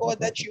things, oh God,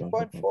 that you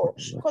burn for.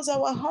 Cause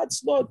our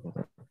hearts, Lord,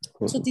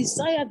 to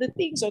desire the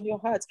things on your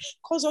heart.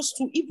 Cause us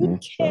to even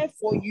care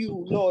for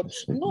you, Lord.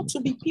 Not to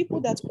be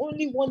people that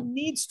only one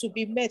needs to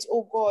be met,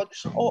 oh God,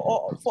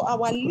 or for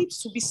our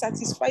lips to be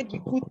satisfied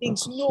with good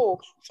things. No,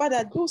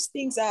 Father, those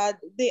things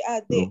they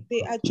are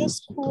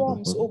just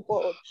crumbs, oh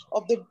God,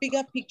 of the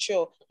bigger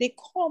picture. They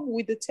come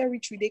with the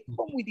territory, they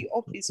come with the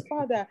office.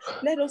 Father,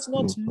 let us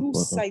not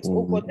lose sight,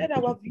 oh God. Let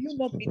our view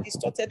not be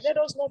distorted. Let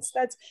us not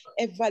start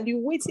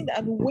evaluating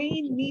and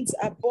weighing needs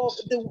above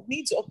the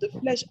needs of the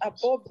flesh,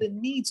 above the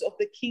needs of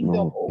the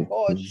kingdom, oh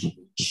God.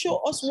 Show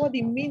us what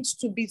it means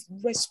to be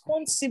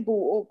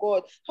responsible, oh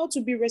God, how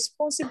to be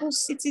responsible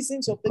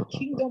citizens of the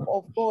kingdom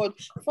of God.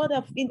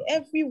 Father, in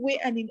every way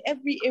and in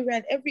every area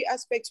and every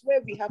aspect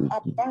where we have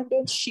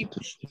abandoned sheep,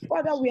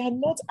 Father, we are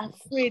not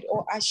afraid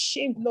or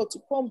ashamed, Lord, to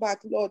come back,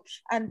 Lord,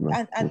 and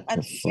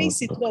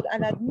face it, Lord,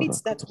 and admit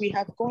that we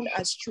have gone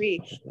astray.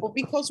 But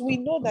because we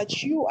know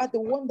that you are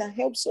the one that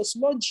helps us,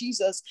 Lord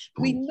Jesus,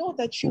 we know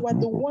that you are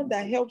the one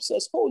that helps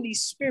us. Holy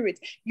Spirit,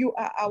 you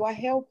are our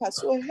helper.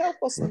 So help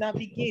us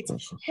navigate.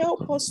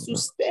 Help us to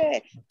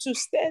steer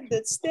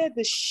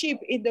the ship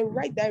in the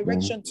right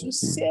direction, to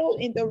sail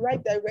in the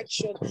right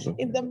direction.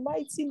 In the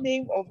mighty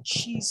name of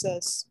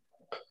Jesus.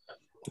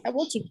 I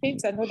want to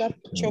paint another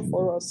picture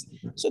for us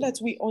so that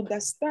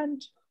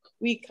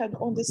we can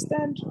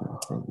understand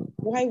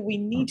why we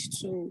need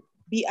to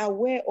be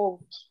aware of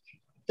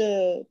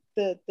the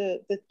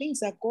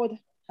things that God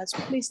has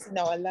placed in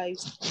our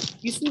lives.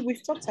 You see,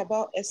 we've talked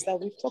about Esther,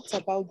 we've talked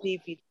about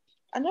David.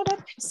 Another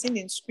person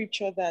in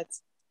scripture that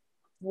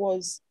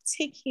was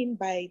taken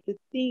by the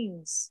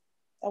things,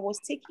 that was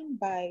taken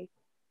by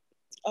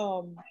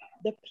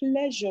the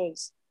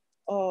pleasures,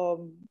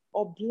 or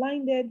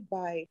blinded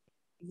by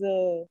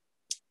the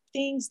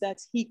things that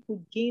he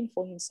could gain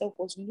for himself,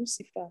 was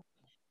Lucifer.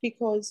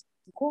 Because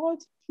God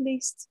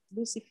placed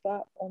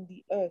Lucifer on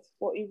the earth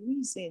for a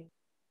reason.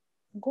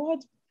 God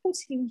put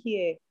him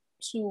here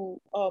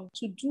to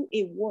do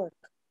a work,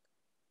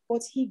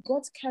 but he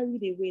got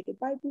carried away. The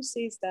Bible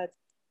says that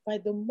by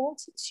the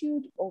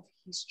multitude of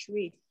his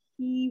trade,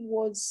 he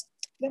was.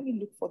 Let me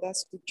look for that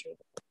scripture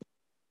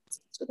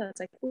so that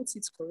I quote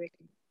it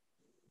correctly.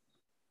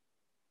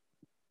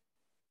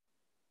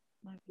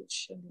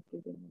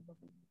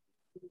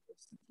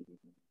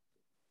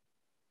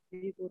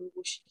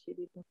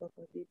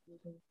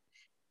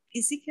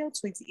 Ezekiel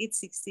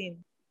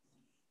 28:16.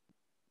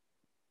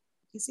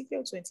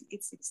 Ezekiel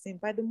 28:16.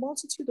 By the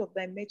multitude of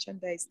thy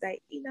merchandise, thy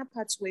inner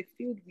parts were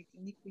filled with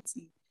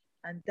iniquity,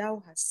 and thou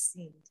hast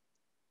sinned.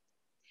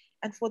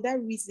 And for that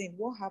reason,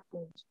 what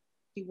happened?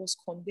 He was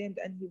condemned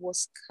and he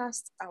was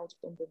cast out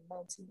from the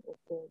mountain of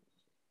God.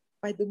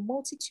 By the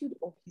multitude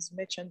of his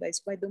merchandise,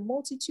 by the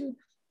multitude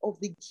of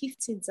the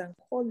giftings and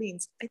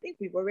callings. I think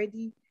we've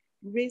already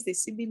raised a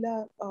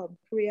similar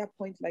prayer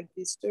point like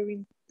this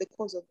during the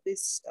course of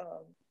this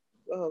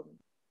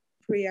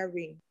prayer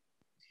ring.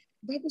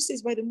 The Bible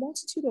says, by the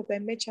multitude of thy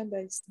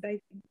merchandise,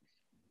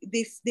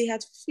 they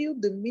had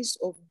filled the midst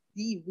of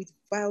thee with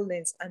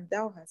violence, and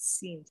thou hast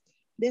sinned.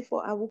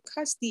 Therefore, I will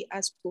cast thee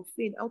as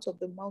profane out of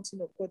the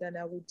mountain of God, and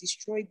I will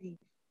destroy thee,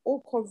 O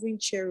covering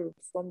cherub,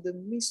 from the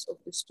midst of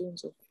the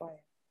stones of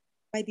fire.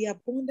 By the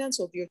abundance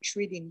of your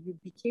trading, you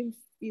became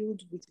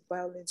filled with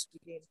violence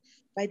within.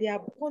 By the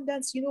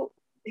abundance,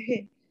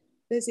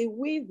 there's a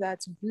way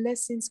that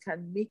blessings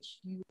can make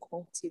you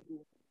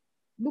comfortable.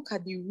 Look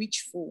at the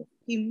rich fool.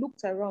 He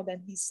looked around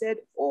and he said,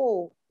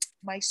 oh,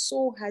 my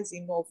soul has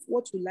enough.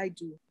 What will I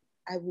do?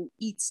 I will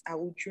eat, I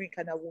will drink,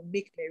 and I will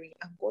make merry.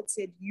 And God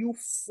said, you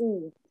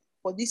fool,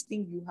 for this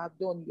thing you have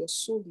done, your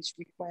soul is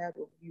required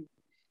of you.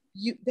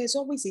 There's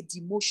always a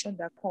demotion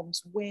that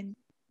comes when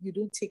you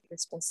don't take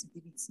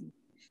responsibility.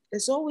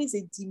 There's always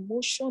a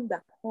demotion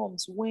that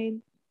comes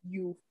when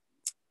you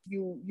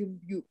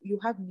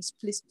have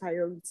misplaced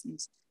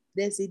priorities.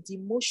 There's a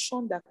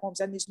demotion that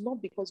comes, and it's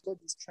not because God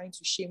is trying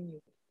to shame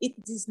you. It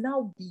is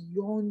now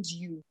beyond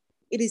you.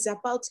 It is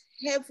about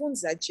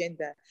heaven's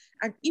agenda.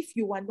 And if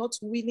you are not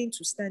willing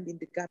to stand in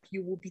the gap,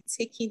 you will be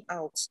taken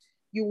out.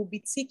 You will be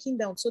taken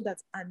down so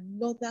that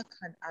another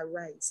can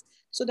arise,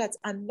 so that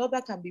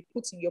another can be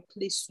put in your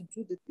place to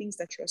do the things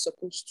that you are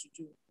supposed to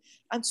do.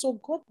 And so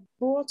God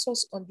brought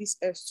us on this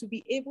earth to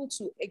be able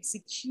to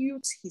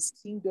execute his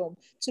kingdom,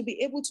 to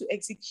be able to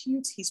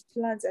execute his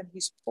plans and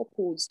his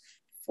purpose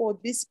for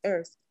this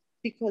earth,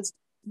 because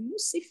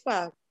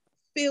Lucifer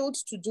failed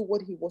to do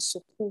what he was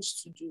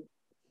supposed to do.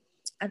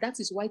 And that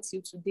is why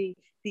till today,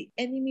 the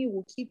enemy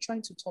will keep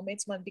trying to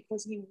torment man,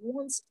 because he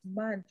wants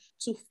man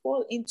to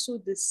fall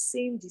into the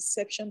same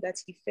deception that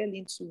he fell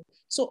into.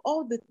 So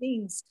all the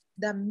things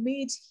that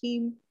made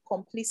him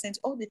complacent,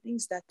 all the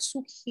things that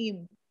took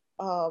him,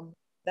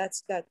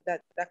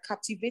 that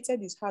captivated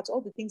his heart,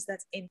 all the things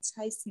that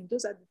enticed him,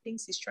 those are the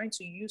things he's trying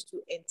to use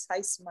to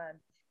entice man.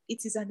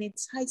 It is an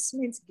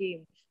enticement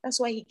game. That's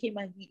why he came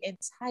and he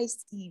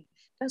enticed Eve.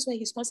 That's why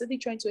he's constantly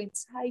trying to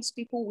entice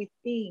people with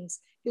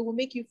things. They will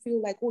make you feel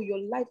like, oh, your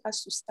life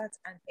has to start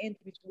and end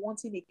with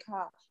wanting a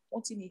car,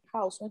 wanting a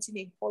house, wanting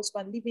a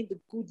husband, living the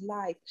good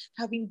life,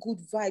 having good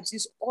vibes.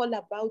 It's all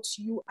about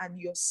you and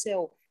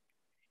yourself.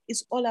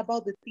 It's all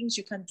about the things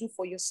you can do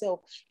for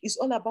yourself. It's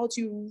all about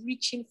you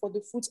reaching for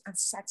the fruit and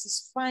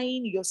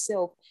satisfying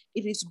yourself.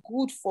 It is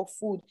good for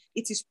food.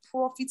 It is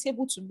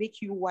profitable to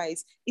make you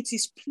wise. It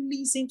is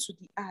pleasing to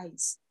the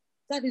eyes.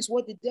 That is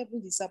what the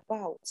devil is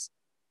about.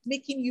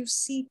 Making you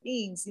see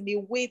things in a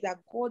way that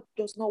God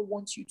does not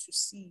want you to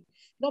see.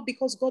 Not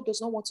because God does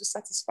not want to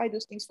satisfy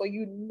those things for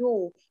you,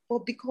 no,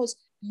 but because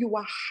you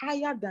are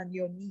higher than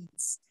your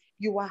needs.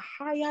 You are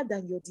higher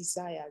than your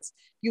desires.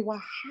 You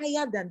are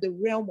higher than the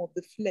realm of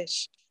the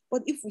flesh.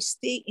 But if we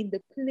stay in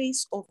the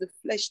place of the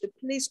flesh, the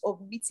place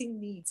of meeting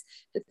needs,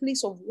 the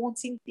place of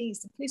wanting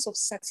things, the place of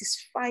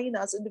satisfying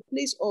us, and the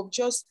place of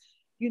just,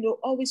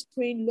 always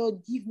praying,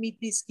 Lord, give me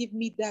this, give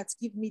me that,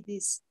 give me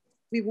this,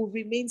 we will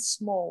remain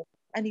small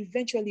and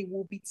eventually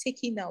we'll be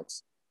taken out,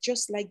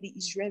 just like the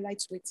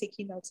Israelites were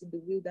taken out in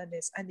the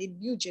wilderness and a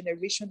new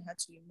generation had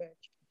to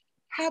emerge.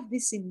 Have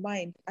this in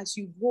mind as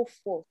you go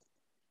forth.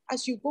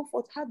 As you go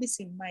forth, have this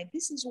in mind.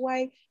 This is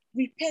why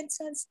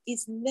repentance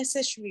is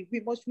necessary.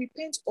 We must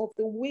repent of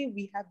the way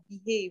we have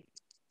behaved.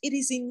 It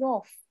is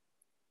enough.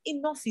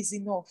 Enough is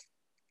enough.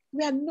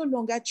 We are no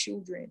longer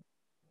children.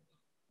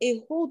 A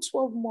whole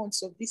 12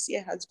 months of this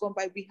year has gone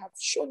by. We have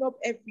shown up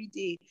every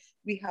day.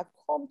 We have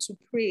come to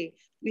pray.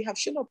 We have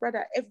shown up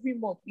rather every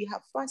month. We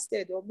have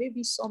fasted, or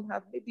maybe some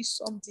have, maybe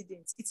some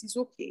didn't. It is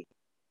okay.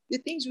 The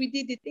things we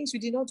did, the things we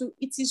did not do,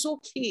 it is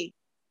okay.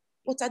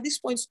 But at this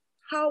point,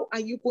 how are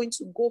you going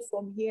to go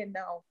from here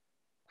now?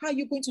 How are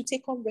you going to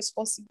take on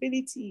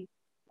responsibility?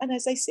 And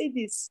as I say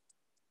this,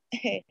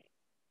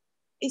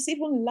 it's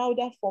even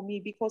louder for me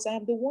because I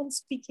am the one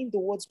speaking the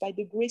words by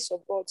the grace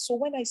of God. So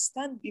when I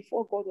stand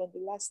before God on the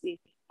last day,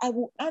 I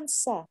will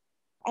answer.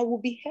 I will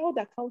be held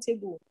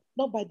accountable,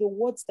 not by the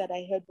words that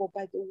I heard, but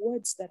by the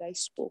words that I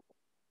spoke.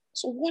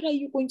 So what are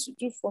you going to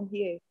do from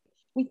here?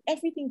 With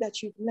everything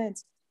that you've learned,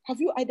 have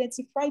you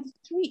identified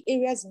 3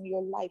 areas in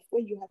your life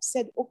where you have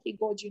said, okay,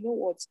 God, you know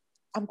what?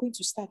 I'm going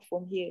to start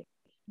from here.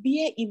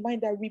 Bear in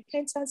mind that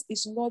repentance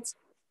is not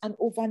an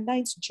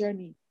overnight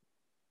journey.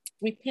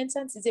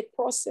 Repentance is a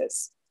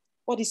process,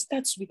 but it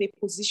starts with a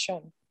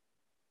position.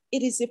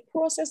 It is a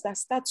process that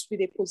starts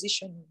with a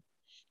position.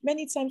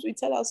 Many times we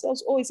tell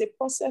ourselves, oh, it's a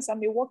process.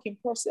 I'm a work in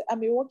process.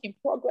 I'm a work in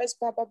progress,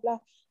 blah, blah, blah.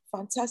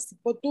 Fantastic.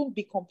 But don't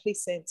be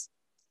complacent.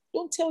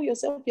 Don't tell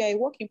yourself you're a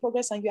work in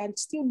progress and you are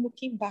still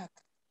looking back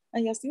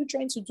and you're still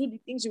trying to do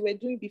the things you were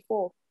doing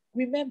before.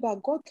 Remember,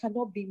 God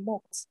cannot be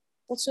mocked.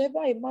 Whatsoever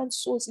a man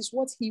sows is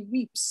what he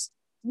reaps.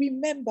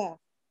 Remember,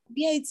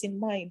 bear it in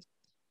mind.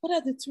 What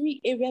are the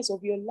 3 areas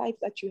of your life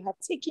that you have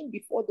taken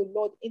before the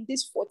Lord in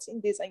these 14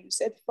 days and you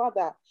said,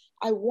 Father,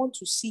 I want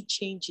to see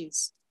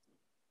changes?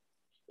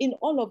 In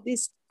all of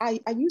this, are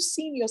you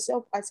seeing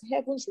yourself as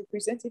heaven's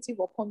representative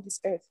upon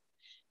this earth?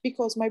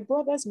 Because my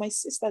brothers, my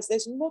sisters,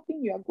 there's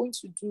nothing you are going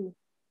to do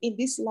in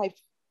this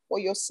life for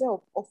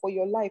yourself or for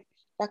your life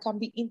that can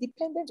be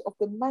independent of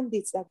the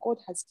mandates that God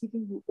has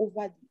given you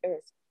over the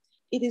earth.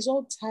 It is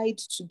all tied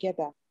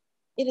together.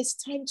 It is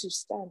time to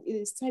stand. It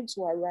is time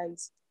to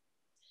arise.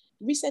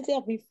 Recently,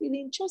 I've been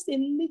feeling just a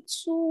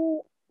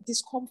little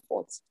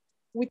discomfort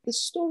with the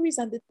stories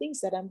and the things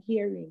that I'm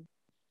hearing,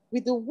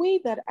 with the way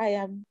that I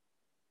am,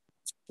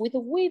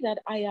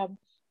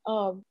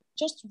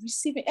 just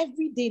receiving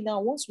every day now.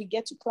 Once we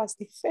get to class,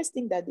 the first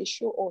thing that they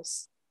show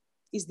us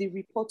is the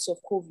reports of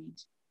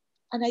COVID.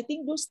 And I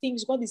think those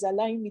things, God is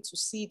allowing me to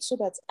see it so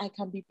that I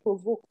can be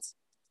provoked,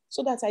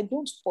 so that I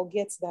don't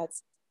forget that,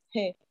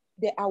 hey,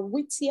 there are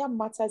weightier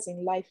matters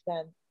in life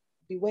than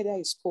the weather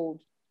is cold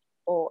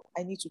or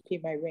I need to pay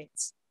my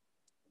rent.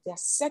 There are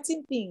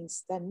certain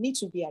things that need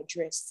to be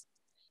addressed.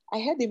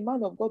 I heard a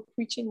man of God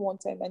preaching one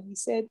time and he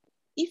said,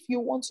 if you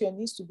want your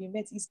needs to be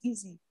met, it's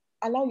easy.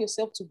 Allow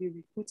yourself to be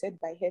recruited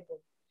by heaven.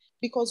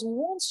 Because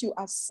once you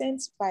are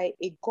sent by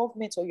a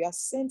government or you are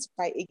sent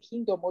by a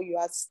kingdom or you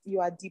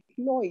are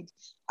deployed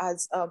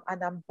as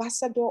an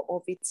ambassador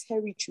of a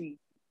territory,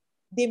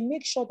 they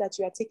make sure that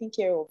you are taken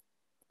care of.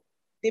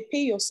 They pay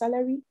your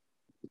salary,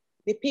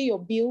 they pay your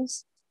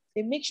bills,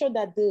 they make sure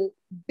that the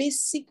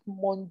basic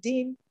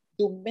mundane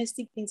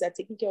domestic things are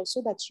taken care of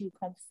so that you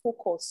can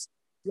focus.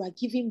 You are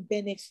giving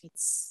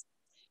benefits.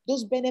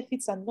 Those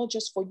benefits are not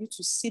just for you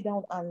to sit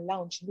down and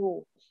lounge.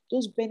 No,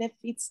 those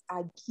benefits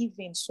are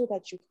given so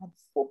that you can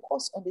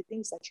focus on the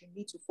things that you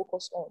need to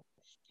focus on.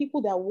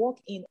 People that work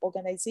in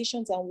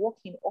organizations and work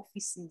in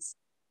offices,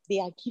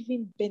 they are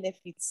given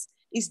benefits.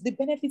 The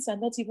benefits are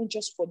not even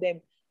just for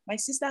them. My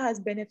sister has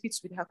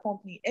benefits with her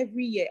company.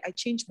 Every year I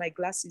change my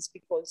glasses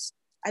because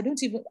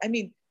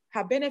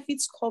her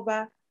benefits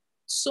cover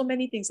so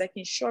many things like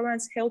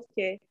insurance,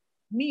 healthcare.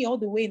 Me all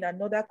the way in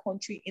another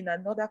country, in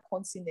another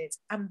continent,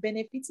 I'm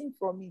benefiting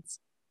from it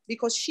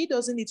because she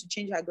doesn't need to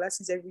change her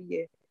glasses every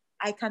year.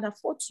 I can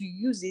afford to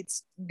use it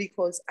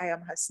because I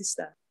am her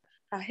sister.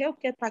 Her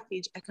healthcare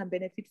package, I can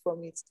benefit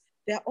from it.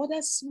 There are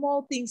other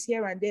small things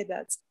here and there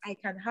that I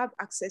can have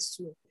access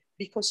to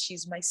because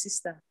she's my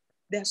sister.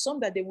 There are some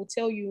that they will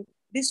tell you,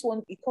 this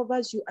one, it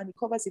covers you and it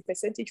covers a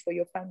percentage for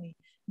your family.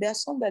 There are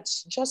some that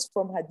just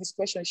from her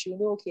discretion, she'll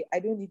know, okay, I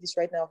don't need this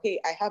right now. Hey,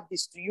 I have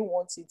this. Do you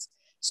want it?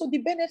 So the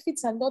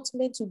benefits are not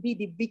meant to be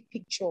the big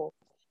picture,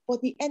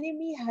 but the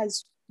enemy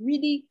has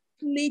really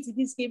played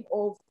this game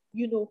of,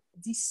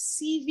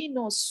 deceiving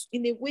us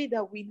in a way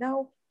that we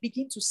now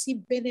begin to see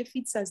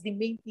benefits as the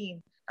main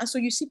thing. And so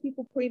you see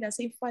people praying and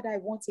saying, Father, I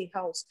want a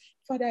house.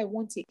 Father, I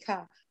want a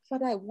car.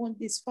 Father, I want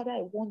this. Father,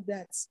 I want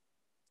that.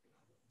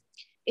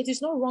 It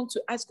is not wrong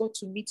to ask God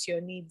to meet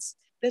your needs.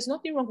 There's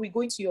nothing wrong with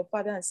going to your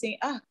father and saying,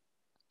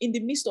 in the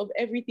midst of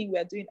everything we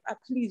are doing,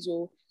 please,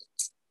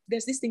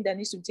 there's this thing that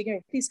needs to be taken care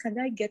of. Please, can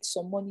I get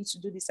some money to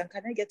do this? And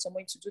can I get some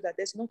money to do that?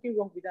 There's nothing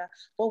wrong with that.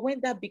 But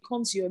when that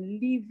becomes your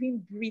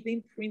living,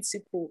 breathing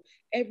principle,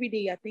 every day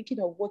you're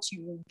thinking of what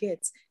you will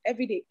get.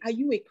 Every day, are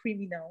you a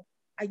criminal?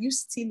 Are you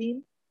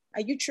stealing?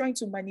 Are you trying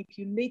to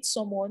manipulate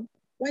someone?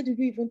 Why do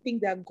you even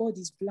think that God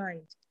is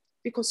blind?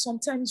 Because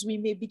sometimes we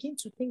may begin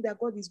to think that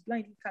God is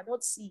blind, he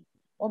cannot see.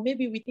 Or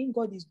maybe we think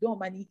God is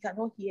dumb and he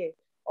cannot hear.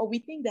 Or we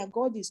think that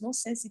God is not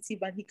sensitive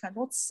and he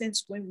cannot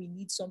sense when we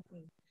need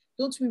something.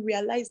 Don't we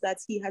realize that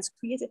he has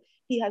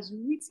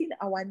written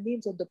our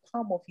names on the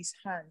palm of his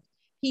hand.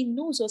 He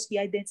knows us, he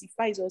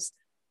identifies us.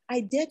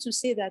 I dare to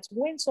say that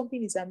when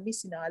something is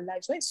amiss in our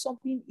lives, when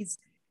something is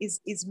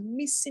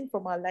missing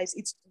from our lives,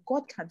 it's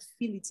God can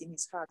feel it in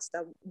his heart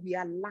that we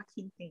are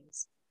lacking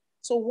things.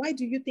 So why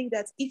do you think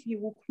that if he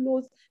will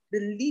clothe the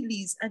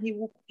lilies and he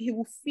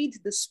will feed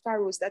the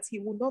sparrows, that he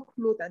will not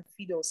clothe and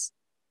feed us?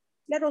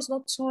 Let us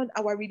not turn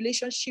our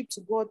relationship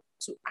to God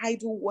to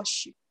idol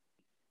worship.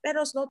 Let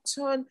us not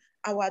turn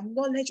our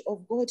knowledge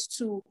of God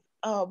to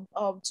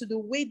the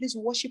way these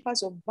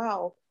worshippers of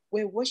Baal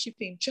were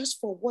worshiping just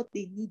for what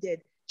they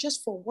needed,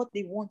 just for what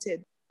they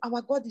wanted.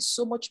 Our God is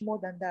so much more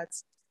than that.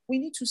 We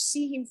need to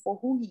see him for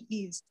who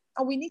he is.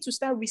 And we need to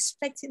start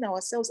respecting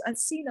ourselves and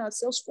seeing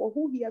ourselves for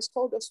who he has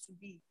called us to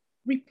be.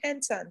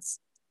 Repentance.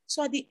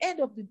 So at the end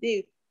of the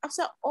day,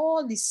 after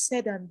all is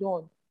said and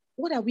done,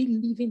 what are we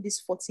leaving these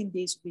 14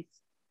 days with?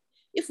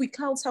 If we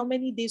count how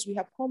many days we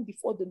have come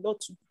before the Lord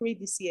to pray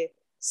this year,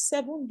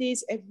 7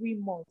 days every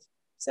month,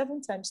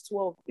 7 times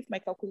 12, if my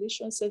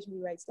calculation serves me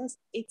right, that's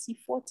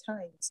 84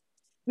 times.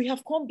 We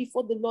have come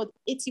before the Lord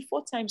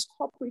 84 times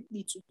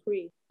corporately to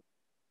pray.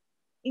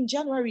 In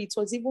January, it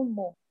was even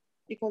more,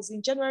 because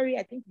in January,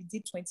 I think we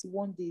did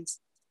 21 days.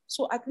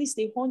 So at least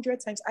 100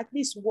 times, at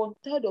least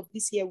 1/3 of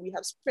this year, we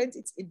have spent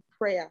it in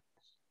prayer.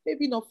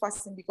 Maybe not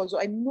fasting, because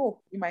I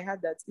know in my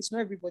heart that it's not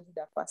everybody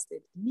that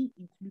fasted, me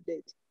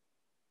included.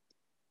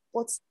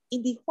 But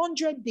in the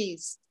 100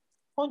 days,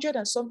 100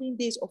 and something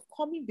days of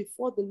coming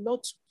before the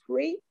Lord to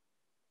pray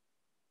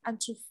and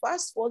to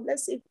fast for,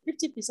 let's say,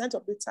 50%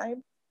 of the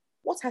time,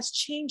 what has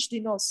changed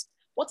in us?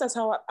 What has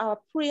our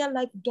prayer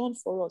life done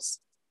for us?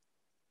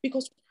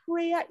 Because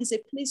prayer is a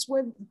place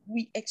where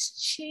we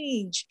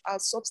exchange our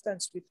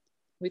substance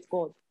with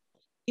God.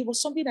 It was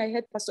something I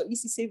heard Pastor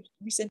Isi say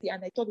recently,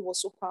 and I thought it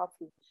was so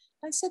powerful.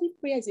 I said, if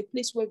prayer is a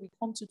place where we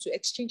come to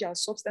exchange our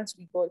substance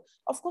with God,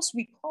 of course,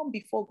 we come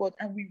before God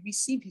and we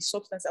receive his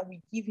substance and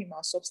we give him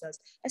our substance.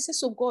 I said,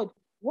 so God,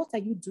 what are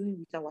you doing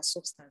with our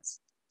substance?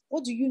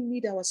 What do you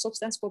need our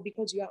substance for?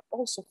 Because you are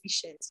all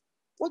sufficient.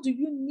 What do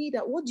you need?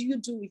 What do you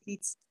do with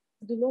it?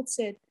 The Lord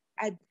said,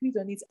 I breathe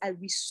on it, I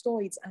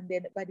restore it, and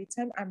then by the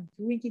time I'm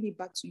bringing it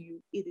back to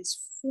you, it is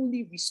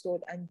fully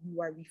restored and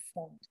you are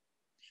reformed.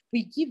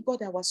 We give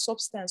God our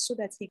substance so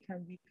that he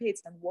can repay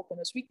it and work on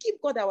us. We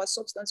give God our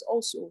substance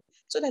also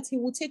so that he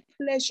will take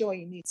pleasure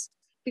in it.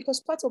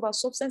 Because part of our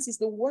substance is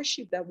the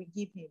worship that we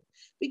give him.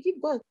 We give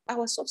God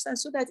our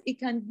substance so that it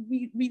can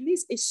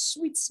release a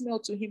sweet smell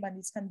to him and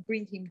it can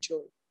bring him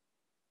joy.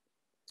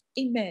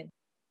 Amen.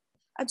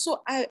 And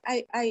so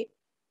I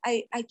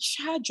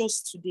charge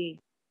us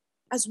today,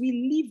 as we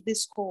leave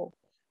this call,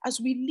 as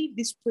we leave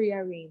this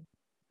prayer rain,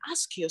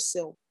 ask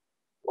yourself,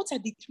 what are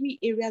the 3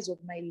 areas of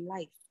my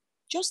life?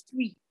 Just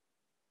 3.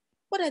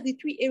 What are the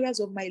 3 areas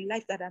of my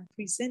life that I'm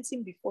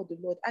presenting before the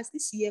Lord as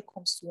this year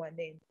comes to an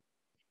end?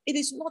 It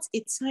is not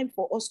a time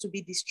for us to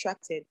be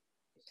distracted.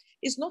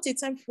 It's not a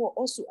time for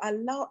us to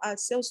allow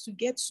ourselves to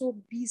get so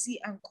busy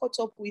and caught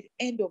up with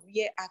end of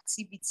year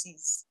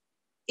activities.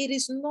 It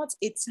is not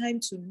a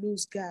time to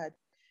lose guard.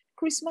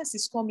 Christmas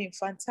is coming,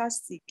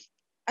 fantastic.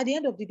 At the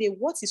end of the day,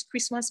 what is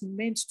Christmas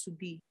meant to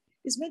be?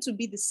 It's meant to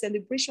be the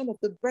celebration of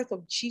the birth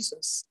of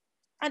Jesus.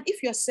 And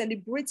if you're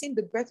celebrating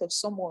the birth of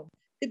someone,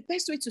 the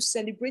best way to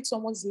celebrate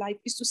someone's life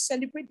is to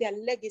celebrate their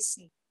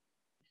legacy.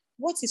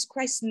 What is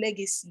Christ's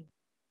legacy?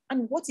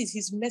 And what is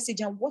his message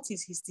and what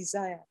is his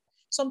desire?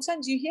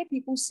 Sometimes you hear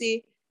people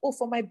say, oh,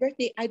 for my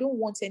birthday, I don't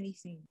want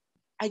anything.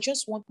 I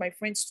just want my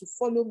friends to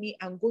follow me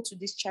and go to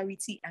this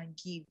charity and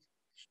give.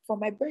 For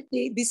my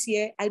birthday this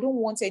year, I don't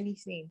want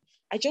anything.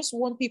 I just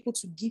want people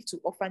to give to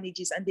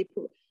orphanages. And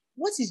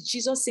what is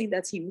Jesus saying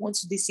that he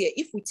wants this year,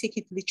 if we take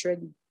it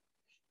literally?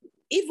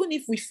 Even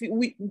if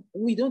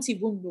we don't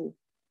even know,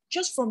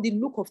 just from the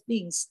look of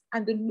things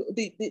and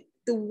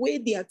the way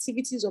the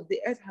activities of the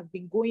earth have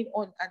been going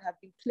on and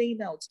have been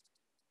playing out,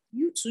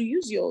 you to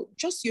use your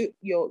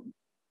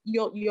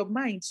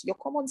mind, your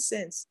common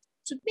sense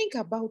to think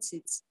about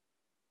it.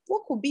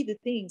 What could be the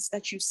things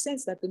that you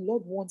sense that the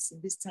Lord wants in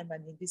this time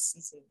and in this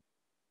season?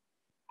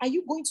 Are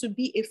you going to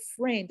be a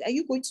friend? Are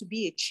you going to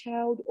be a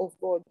child of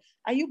God?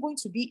 Are you going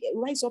to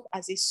rise up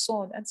as a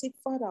son and say,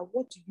 Father,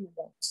 what do you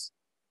want?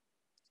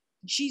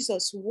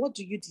 Jesus, what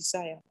do you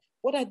desire?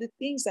 What are the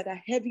things that are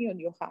heavy on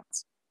your heart?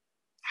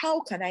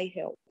 How can I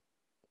help?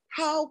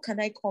 How can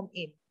I come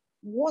in?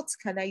 What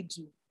can I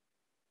do?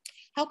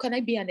 How can I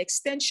be an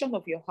extension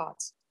of your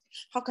heart?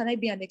 How can I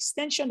be an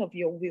extension of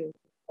your will?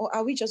 Or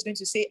are we just going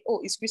to say, oh,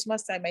 it's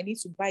Christmas time, I need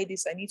to buy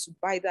this, I need to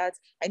buy that,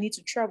 I need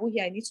to travel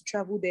here, I need to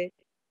travel there?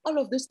 All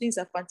of those things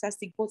are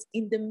fantastic. But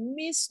in the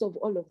midst of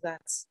all of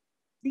that,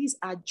 these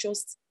are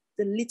just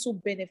the little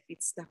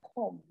benefits that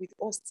come with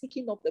us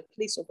taking up the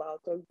place of our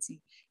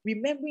authority.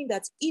 Remembering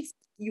that if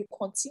you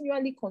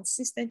continually,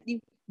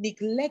 consistently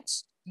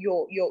neglect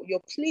your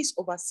place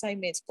of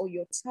assignment or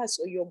your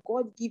task or your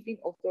God-given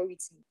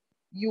authority,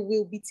 you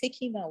will be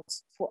taken out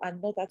for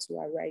another to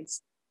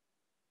arise.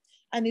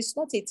 And it's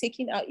not a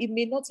taking out, it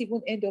may not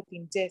even end up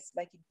in death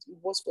like it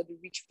was for the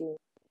rich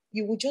fool.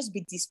 You will just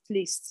be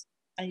displaced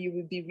and you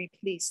will be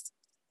replaced.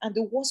 And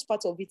the worst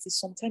part of it is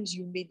sometimes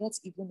you may not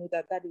even know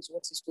that that is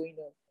what is going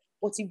on.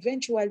 But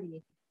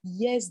eventually,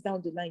 years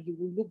down the line, you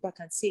will look back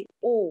and say,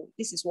 oh,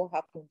 this is what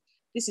happened.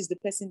 This is the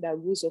person that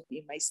rose up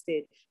in my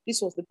stead.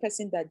 This was the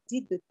person that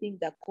did the thing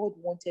that God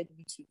wanted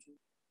me to do.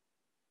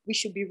 We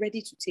should be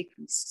ready to take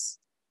risks.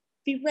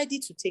 Be ready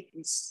to take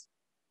risks.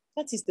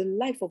 That is the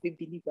life of a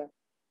believer.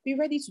 Be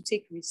ready to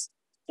take risks.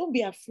 Don't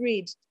be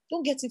afraid.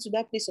 Don't get into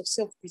that place of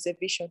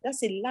self-preservation.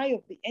 That's a lie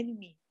of the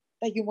enemy,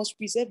 that you must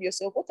preserve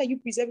yourself. What are you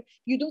preserving?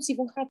 You don't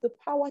even have the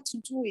power to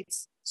do it.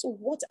 So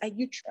what are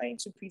you trying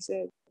to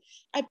preserve?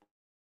 I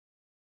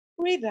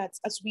pray that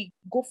as we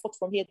go forth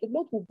from here, the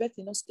Lord will birth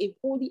in us a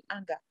holy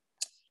anger,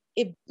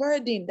 a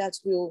burden that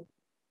will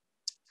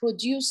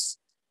produce,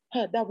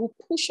 that will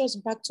push us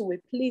back to a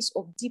place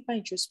of deeper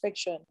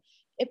introspection,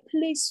 a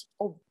place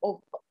of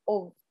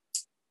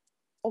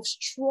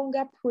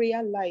stronger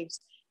prayer lives,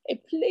 a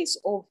place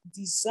of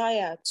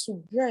desire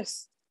to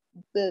birth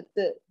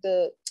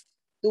the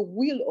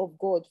will of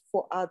God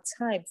for our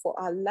time, for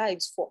our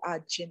lives, for our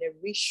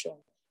generation.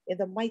 In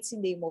the mighty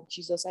name of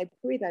Jesus, I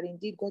pray that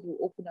indeed God will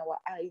open our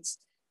eyes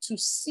to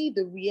see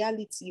the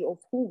reality of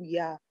who we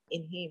are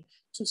in Him,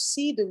 to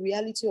see the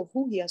reality of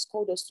who He has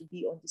called us to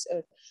be on this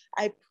earth.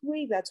 I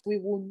pray that we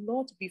will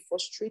not be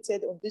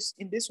frustrated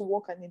in this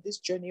walk and in this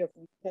journey of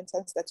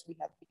repentance that we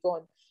have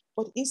begun,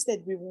 but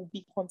instead we will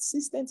be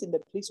consistent in the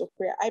place of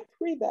prayer. I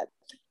pray that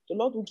the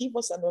Lord will give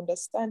us an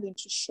understanding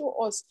to show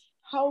us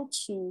how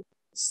to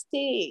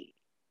stay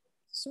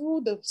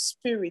through the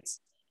Spirit,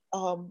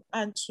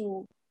 and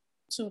to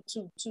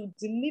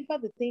deliver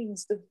the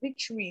things, the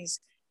victories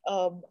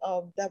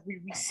that we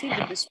receive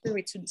in the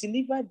Spirit, to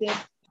deliver them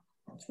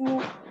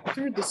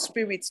through the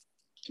Spirit,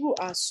 through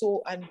our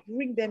soul, and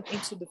bring them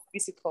into the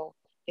physical.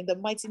 In the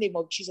mighty name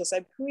of Jesus,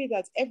 I pray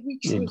that every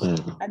truth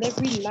and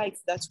every light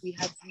that we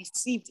have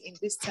received in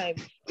this time,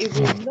 it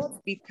will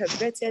not be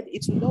perverted,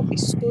 it will not be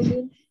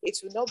stolen, it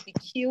will not be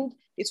killed,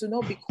 it will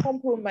not be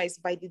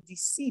compromised by the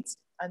deceit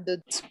and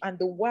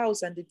the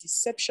wiles and the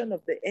deception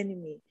of the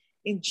enemy.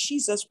 In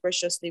Jesus'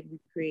 precious name we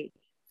pray.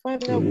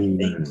 Father, we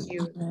thank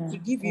you. We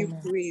give you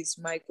praise,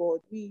 my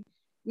God. We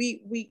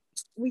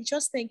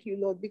just thank you,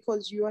 Lord,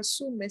 because you are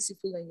so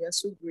merciful and you are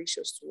so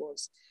gracious to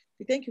us.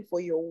 We thank you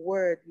for your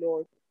word,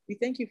 Lord. We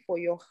thank you for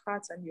your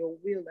heart and your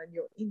will and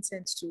your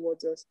intent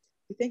towards us.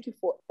 We thank you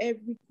for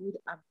every good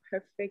and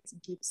perfect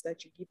gifts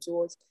that you give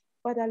to us.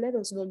 Father, let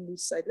us not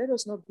lose sight. Let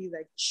us not be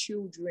like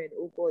children,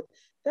 oh God.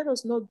 Let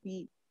us not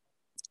be,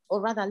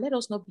 or rather, let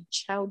us not be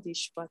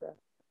childish, Father.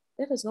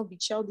 Let us not be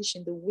childish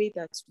in the way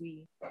that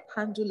we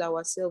handle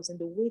ourselves, in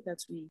the way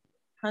that we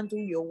handle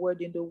your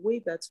word, in the way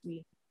that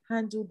we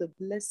handle the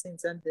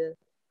blessings and the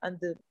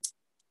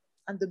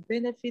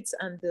benefits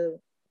and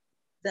the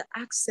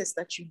access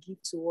that you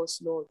give to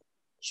us, Lord.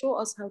 Show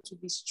us how to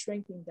be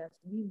strengthened that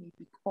we may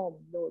become,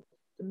 Lord,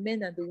 the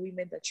men and the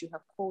women that you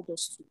have called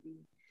us to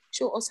be.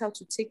 Show us how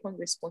to take on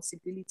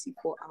responsibility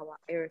for our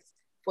earth,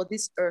 for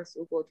this earth,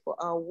 oh God, for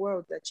our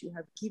world that you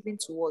have given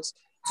to us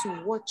to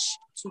watch,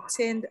 to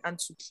tend, and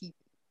to keep.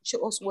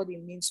 Show us what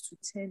it means to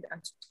tend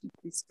and to keep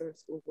this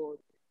earth, oh God.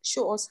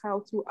 Show us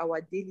how through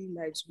our daily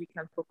lives we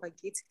can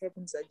propagate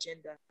heaven's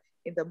agenda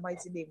in the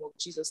mighty name of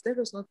Jesus. Let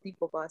us not think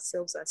of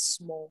ourselves as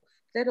small.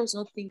 Let us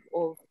not think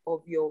of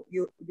your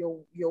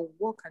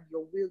work and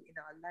your will in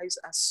our lives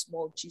as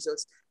small,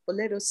 Jesus. But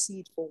let us see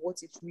it for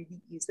what it really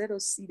is. Let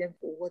us see them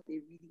for what they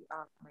really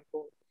are, my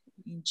God.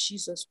 In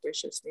Jesus'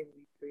 precious name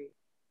we pray.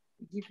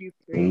 We give you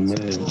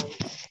praise, God,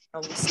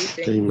 and we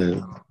say thank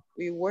you.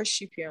 We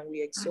worship you and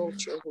we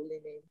exalt your holy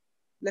name.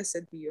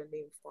 Blessed be your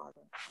name,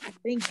 Father.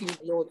 Thank you,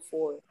 Lord,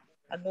 for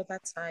another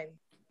time,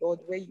 Lord,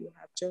 where you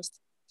have just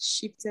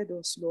shifted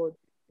us, Lord,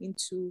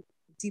 into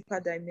deeper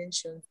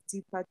dimensions,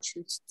 deeper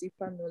truths,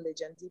 deeper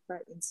knowledge, and deeper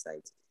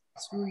insight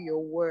through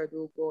your word,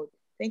 oh God.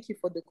 Thank you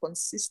for the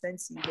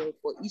consistency, Lord,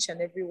 for each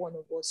and every one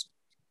of us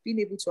being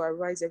able to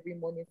arise every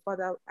morning.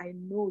 Father, I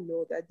know,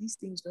 Lord, that these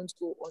things don't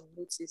go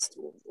unnoticed,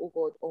 oh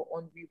God, or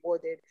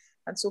unrewarded.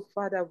 And so,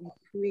 Father, we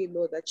pray,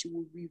 Lord, that you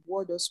will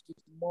reward us with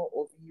more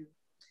of you.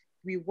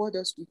 Reward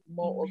us with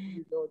more of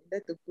you, Lord.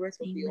 Let the breath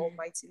of the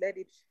Almighty, let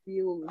it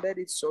fill, let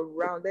it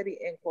surround, let it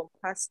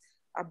encompass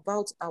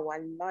about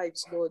our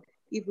lives, Lord,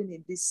 even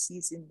in this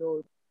season,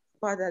 Lord.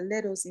 Father,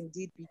 let us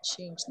indeed be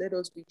changed. Let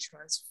us be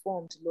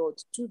transformed,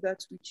 Lord. Do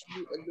that which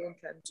you alone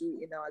can do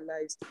in our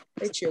lives.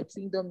 Let your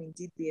kingdom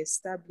indeed be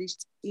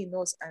established in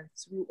us and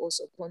through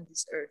us upon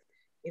this earth.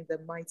 In the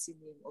mighty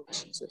name of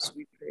Jesus,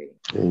 we pray.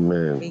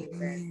 Amen.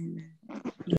 Amen.